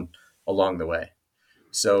on along the way.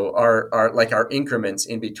 So our increments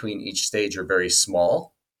in between each stage are very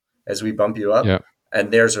small as we bump you up,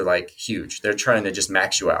 and theirs are like huge. They're trying to just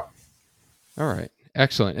max you out. All right.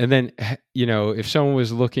 Excellent. And then, if someone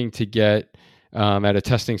was looking to get at a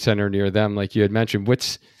testing center near them, like you had mentioned,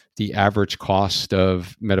 what's the average cost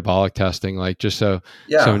of metabolic testing? Like, just so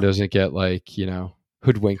someone doesn't get like,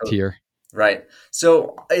 hoodwinked here. Right.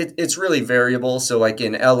 So it's really variable. So like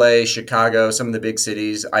in LA, Chicago, some of the big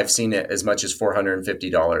cities, I've seen it as much as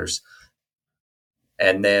 $450.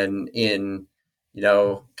 And then in,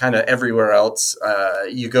 kind of everywhere else,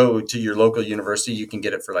 you go to your local university, you can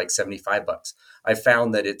get it for like $75. I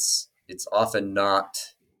found that it's often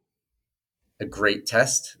not a great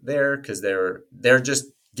test there because they're just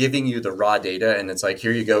giving you the raw data and it's like,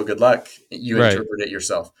 here you go, good luck. You interpret it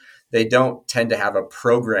yourself. They don't tend to have a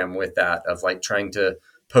program with that of like trying to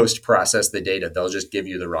post-process the data. They'll just give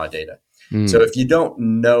you the raw data. So if you don't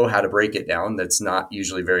know how to break it down, that's not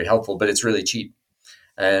usually very helpful, but it's really cheap.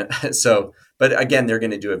 And so, but again, they're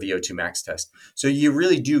going to do a VO2 max test. So you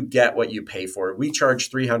really do get what you pay for. We charge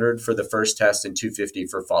 $300 for the first test and $250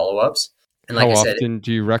 for follow-ups. And like How often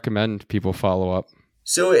do you recommend people follow up?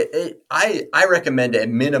 So I recommend at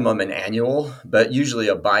minimum an annual, but usually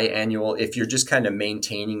a biannual if you're just kind of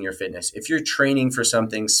maintaining your fitness. If you're training for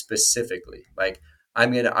something specifically, like I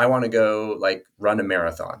want to go like run a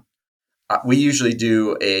marathon. We usually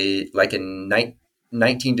do a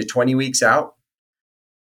 19 to 20 weeks out,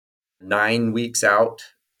 9 weeks out,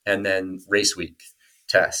 and then race week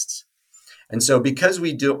tests. And so because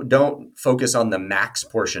we don't focus on the max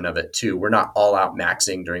portion of it too, we're not all out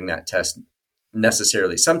maxing during that test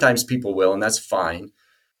necessarily. Sometimes people will, and that's fine,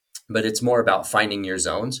 but it's more about finding your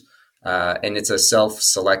zones. And it's a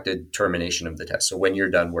self-selected termination of the test. So when you're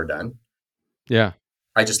done, we're done. Yeah.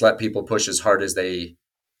 I just let people push as hard as they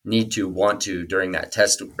need to, want to during that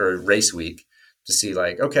test or race week to see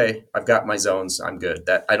like, okay, I've got my zones. I'm good.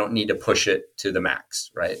 That I don't need to push it to the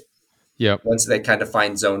max. Right. Yeah. Once they kind of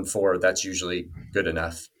find zone 4, that's usually good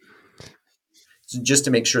enough. Just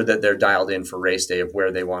to make sure that they're dialed in for race day of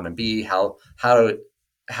where they want to be, how to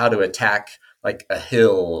attack like a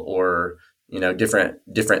hill or,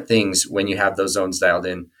 different things. When you have those zones dialed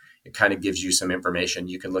in, it kind of gives you some information.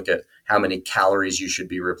 You can look at how many calories you should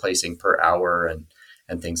be replacing per hour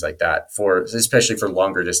and things like that especially for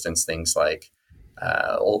longer distance things like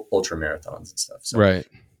ultra marathons and stuff. So right.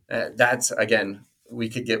 That's, again, we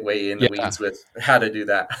could get way in the weeds with how to do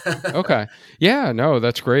that. Okay. Yeah, no,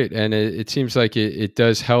 that's great. And it seems like it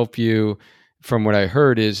does help you. From what I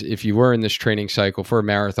heard is if you were in this training cycle for a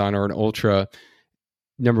marathon or an ultra,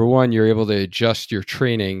 number one, you're able to adjust your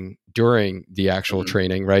training during the actual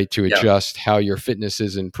training, right? To adjust how your fitness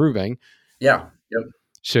is improving. Yeah. Yep.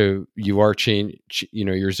 So you are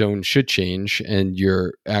your zone should change, and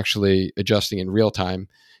you're actually adjusting in real time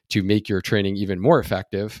to make your training even more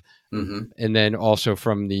effective. Mm-hmm. And then also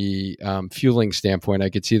from the fueling standpoint, I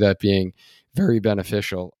could see that being very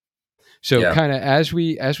beneficial. So Yeah. kind of as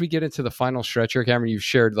we get into the final stretch here, Cameron, you've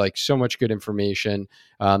shared like so much good information.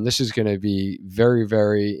 This is going to be very,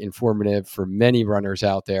 very informative for many runners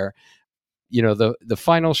out there. The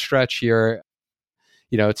final stretch here,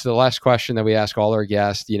 it's the last question that we ask all our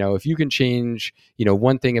guests. If you can change,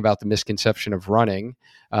 one thing about the misconception of running,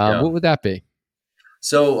 Yeah. what would that be?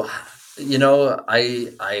 So,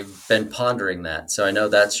 I've been pondering that. So I know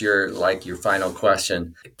that's your final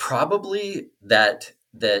question. Probably that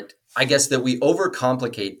I guess that we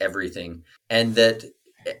overcomplicate everything, and that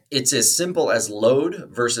it's as simple as load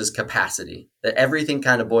versus capacity. That everything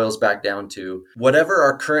kind of boils back down to whatever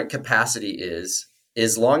our current capacity is,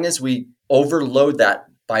 as long as we overload that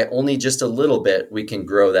by only just a little bit, we can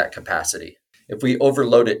grow that capacity. If we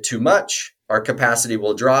overload it too much, our capacity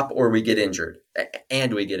will drop or we get injured,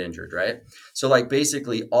 right? So like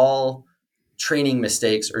basically all training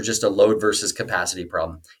mistakes are just a load versus capacity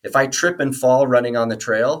problem. If I trip and fall running on the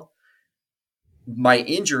trail, my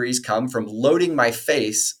injuries come from loading my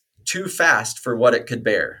face too fast for what it could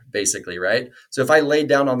bear, basically, right? So if I laid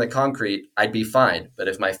down on the concrete, I'd be fine. But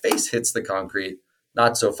if my face hits the concrete,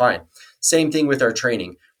 not so fine. Same thing with our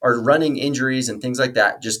training. Our running injuries and things like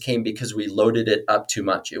that just came because we loaded it up too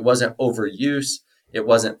much. It wasn't overuse. It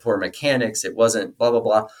wasn't poor mechanics. It wasn't blah, blah,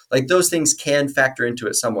 blah. Like those things can factor into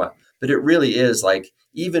it somewhat. But it really is like,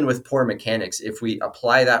 even with poor mechanics, if we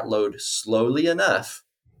apply that load slowly enough,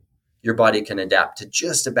 your body can adapt to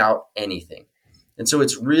just about anything. And so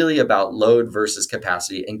it's really about load versus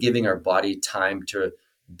capacity and giving our body time to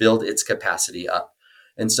build its capacity up.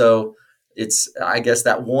 And so I guess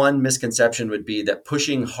that one misconception would be that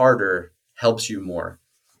pushing harder helps you more.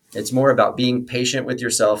 It's more about being patient with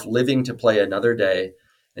yourself, living to play another day,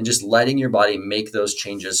 and just letting your body make those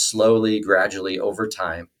changes slowly, gradually over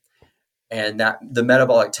time. And that the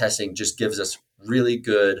metabolic testing just gives us really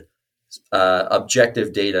good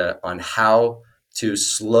objective data on how to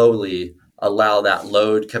slowly allow that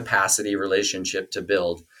load capacity relationship to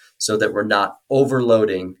build so that we're not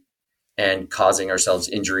overloading and causing ourselves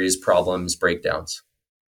injuries, problems, breakdowns.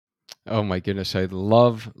 Oh my goodness. I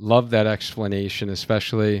love that explanation,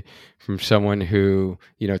 especially from someone who,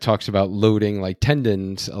 talks about loading like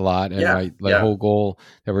tendons a lot. And my whole goal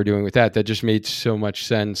that we're doing with that just made so much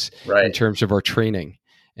sense in terms of our training.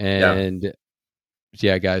 And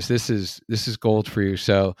yeah, guys, this is gold for you.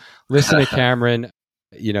 So listen to Cameron,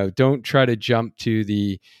 don't try to jump to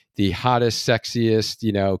the hottest,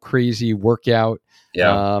 sexiest, crazy workout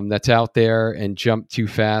that's out there and jump too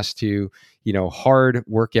fast to, hard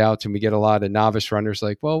workouts. And we get a lot of novice runners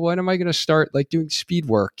like, well, when am I going to start like doing speed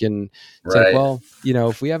work? And it's like, well,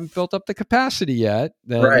 if we haven't built up the capacity yet,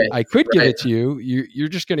 then I could give it to you. You're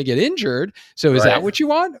just going to get injured. So is that what you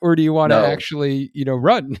want? Or do you want to actually,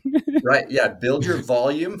 run? Right. Yeah. Build your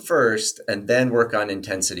volume first and then work on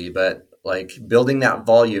intensity. But like building that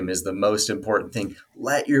volume is the most important thing.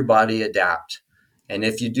 Let your body adapt. And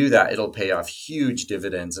if you do that, it'll pay off huge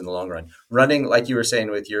dividends in the long run. Running, like you were saying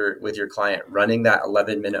with your client, running that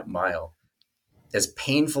 11-minute mile, as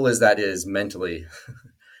painful as that is mentally,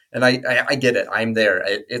 and I get it. I'm there.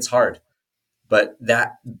 It's hard, but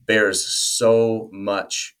that bears so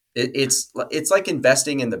much. It's like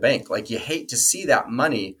investing in the bank. Like you hate to see that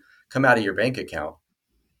money come out of your bank account.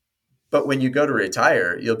 But when you go to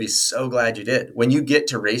retire, you'll be so glad you did. When you get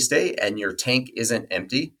to race day and your tank isn't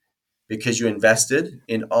empty because you invested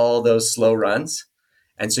in all those slow runs,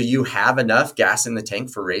 and so you have enough gas in the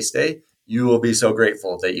tank for race day, you will be so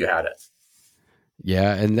grateful that you had it.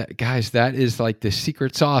 Yeah. And guys, that is like the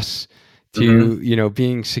secret sauce to,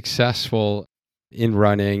 being successful in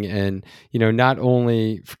running and, not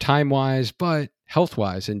only time wise, but health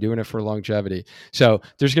wise and doing it for longevity. So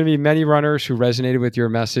there's going to be many runners who resonated with your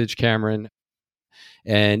message, Cameron.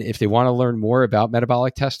 And if they want to learn more about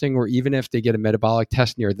metabolic testing, or even if they get a metabolic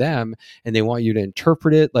test near them and they want you to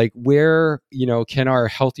interpret it, like where, can our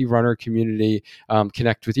healthy runner community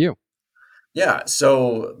connect with you? Yeah.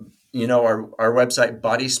 So, our website,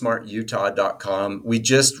 bodysmartutah.com, we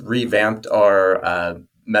just revamped our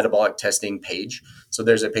metabolic testing page. So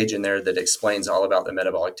there's a page in there that explains all about the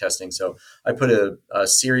metabolic testing. So I put a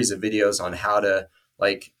series of videos on how to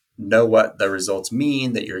know what the results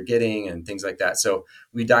mean that you're getting and things like that. So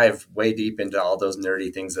we dive way deep into all those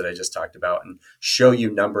nerdy things that I just talked about and show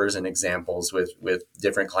you numbers and examples with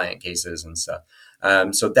different client cases and stuff.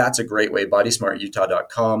 So that's a great way,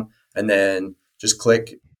 bodysmartutah.com. And then just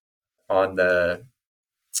click on the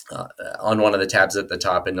on one of the tabs at the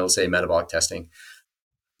top, and it'll say metabolic testing.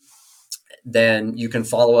 Then you can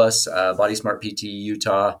follow us, Body Smart PT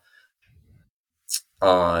Utah,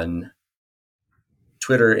 on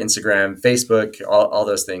Twitter, Instagram, Facebook, all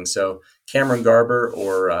those things. So Cameron Garber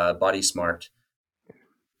or Body Smart,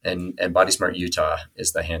 and Body Smart Utah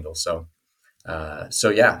is the handle. So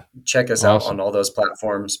yeah, check us out on all those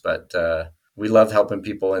platforms. But we love helping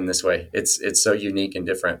people in this way. It's so unique and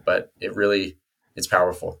different, but it's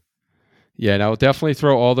powerful. Yeah, and I'll definitely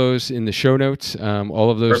throw all those in the show notes, all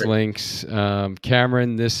of those Perfect. links.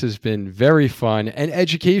 Cameron, this has been very fun and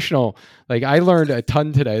educational. Like, I learned a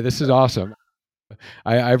ton today. This is awesome.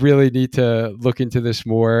 I really need to look into this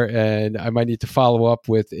more, and I might need to follow up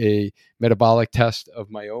with a metabolic test of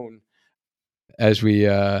my own as we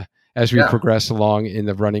progress along in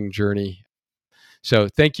the running journey. So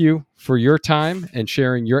thank you for your time and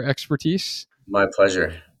sharing your expertise. My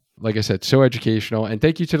pleasure. Like I said, so educational. And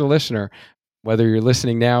thank you to the listener, whether you're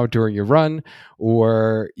listening now during your run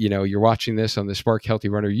or, you're watching this on the Spark Healthy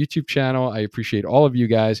Runner YouTube channel. I appreciate all of you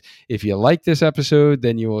guys. If you like this episode,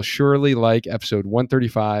 then you will surely like episode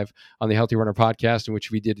 135 on the Healthy Runner podcast, in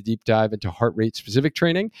which we did a deep dive into heart rate specific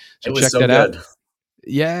training. So check that out.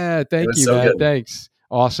 Yeah. Thank you, man. Good. Thanks.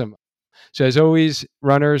 Awesome. So as always,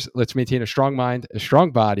 runners, let's maintain a strong mind, a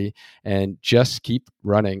strong body, and just keep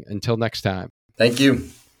running. Until next time. Thank you.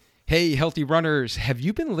 Hey, healthy runners, have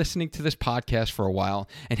you been listening to this podcast for a while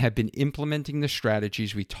and have been implementing the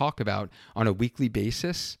strategies we talk about on a weekly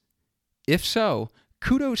basis? If so,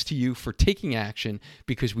 kudos to you for taking action,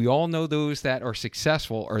 because we all know those that are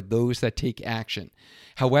successful are those that take action.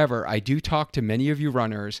 However, I do talk to many of you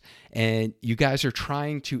runners, and you guys are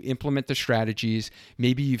trying to implement the strategies.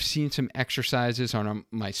 Maybe you've seen some exercises on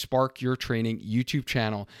my Spark Your Training YouTube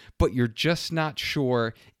channel, but you're just not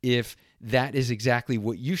sure if that is exactly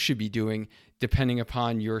what you should be doing depending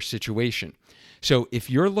upon your situation. So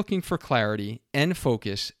if you're looking for clarity and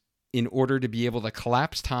focus in order to be able to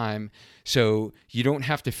collapse time so you don't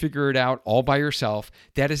have to figure it out all by yourself,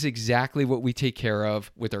 that is exactly what we take care of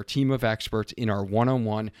with our team of experts in our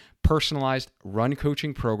one-on-one personalized run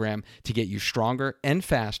coaching program to get you stronger and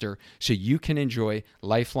faster so you can enjoy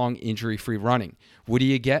lifelong injury-free running. What do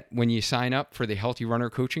you get when you sign up for the Healthy Runner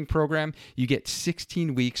coaching program? You get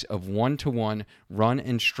 16 weeks of one-to-one run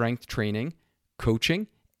and strength training, coaching,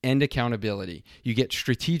 and accountability. You get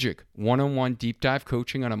strategic one-on-one deep dive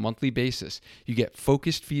coaching on a monthly basis. You get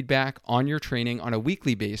focused feedback on your training on a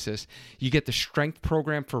weekly basis. You get the strength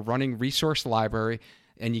program for running resource library,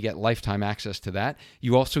 and you get lifetime access to that.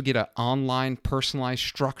 You also get an online personalized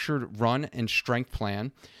structured run and strength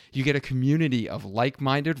plan. You get a community of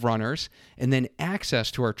like-minded runners, and then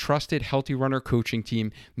access to our trusted Healthy Runner coaching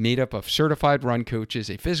team made up of certified run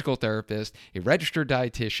coaches, a physical therapist, a registered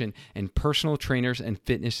dietitian, and personal trainers and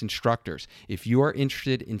fitness instructors. If you are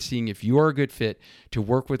interested in seeing if you are a good fit to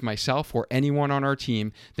work with myself or anyone on our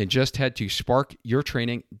team, then just head to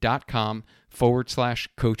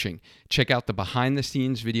sparkyourtraining.com/coaching. Check out the behind the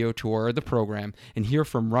scenes video tour of the program and hear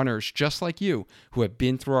from runners just like you who have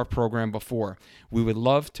been through our program before. We would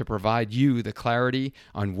love to provide you the clarity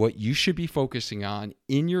on what you should be focusing on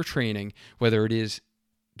in your training, whether it is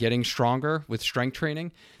getting stronger with strength training,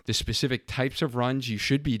 the specific types of runs you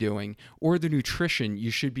should be doing, or the nutrition you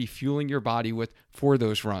should be fueling your body with for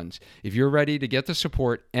those runs. If you're ready to get the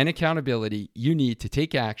support and accountability you need to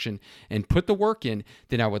take action and put the work in,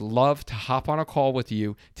 then I would love to hop on a call with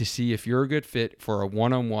you to see if you're a good fit for a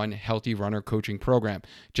one-on-one Healthy Runner coaching program.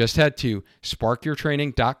 Just head to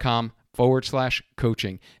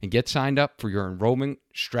sparkyourtraining.com/coaching and get signed up for your enrollment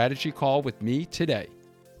strategy call with me today.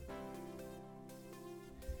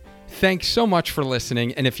 Thanks so much for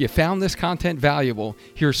listening, and if you found this content valuable,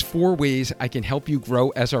 here's 4 ways I can help you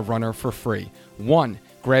grow as a runner for free. 1,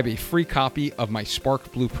 grab a free copy of my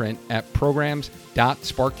Spark Blueprint at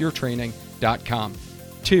programs.sparkyourtraining.com.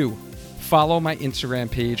 2, follow my Instagram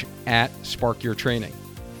page at SparkYourTraining.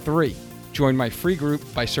 3, join my free group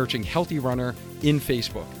by searching Healthy Runner in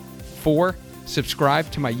Facebook. 4, subscribe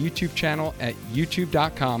to my YouTube channel at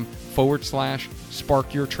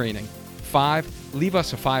youtube.com/SparkYourTraining. 5, leave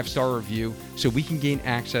us a 5-star review so we can gain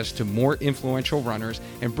access to more influential runners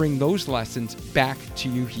and bring those lessons back to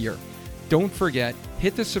you here. Don't forget,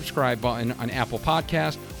 hit the subscribe button on Apple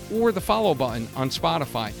Podcasts or the follow button on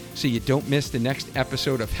Spotify so you don't miss the next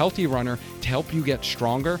episode of Healthy Runner to help you get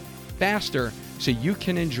stronger, faster, so you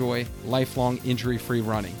can enjoy lifelong injury-free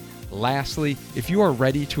running. Lastly, if you are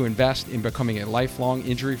ready to invest in becoming a lifelong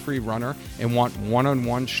injury-free runner and want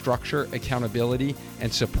one-on-one structure, accountability,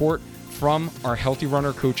 and support from our Healthy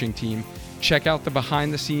Runner coaching team, Check out the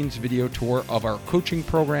behind the scenes video tour of our coaching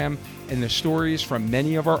program and the stories from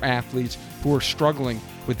many of our athletes who are struggling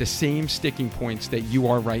with the same sticking points that you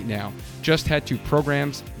are right now. Just head to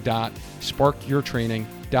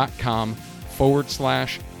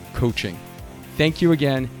programs.sparkyourtraining.com/coaching. Thank you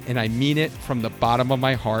again, and I mean it from the bottom of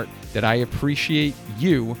my heart that I appreciate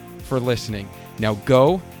you for listening. Now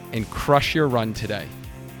go and crush your run today.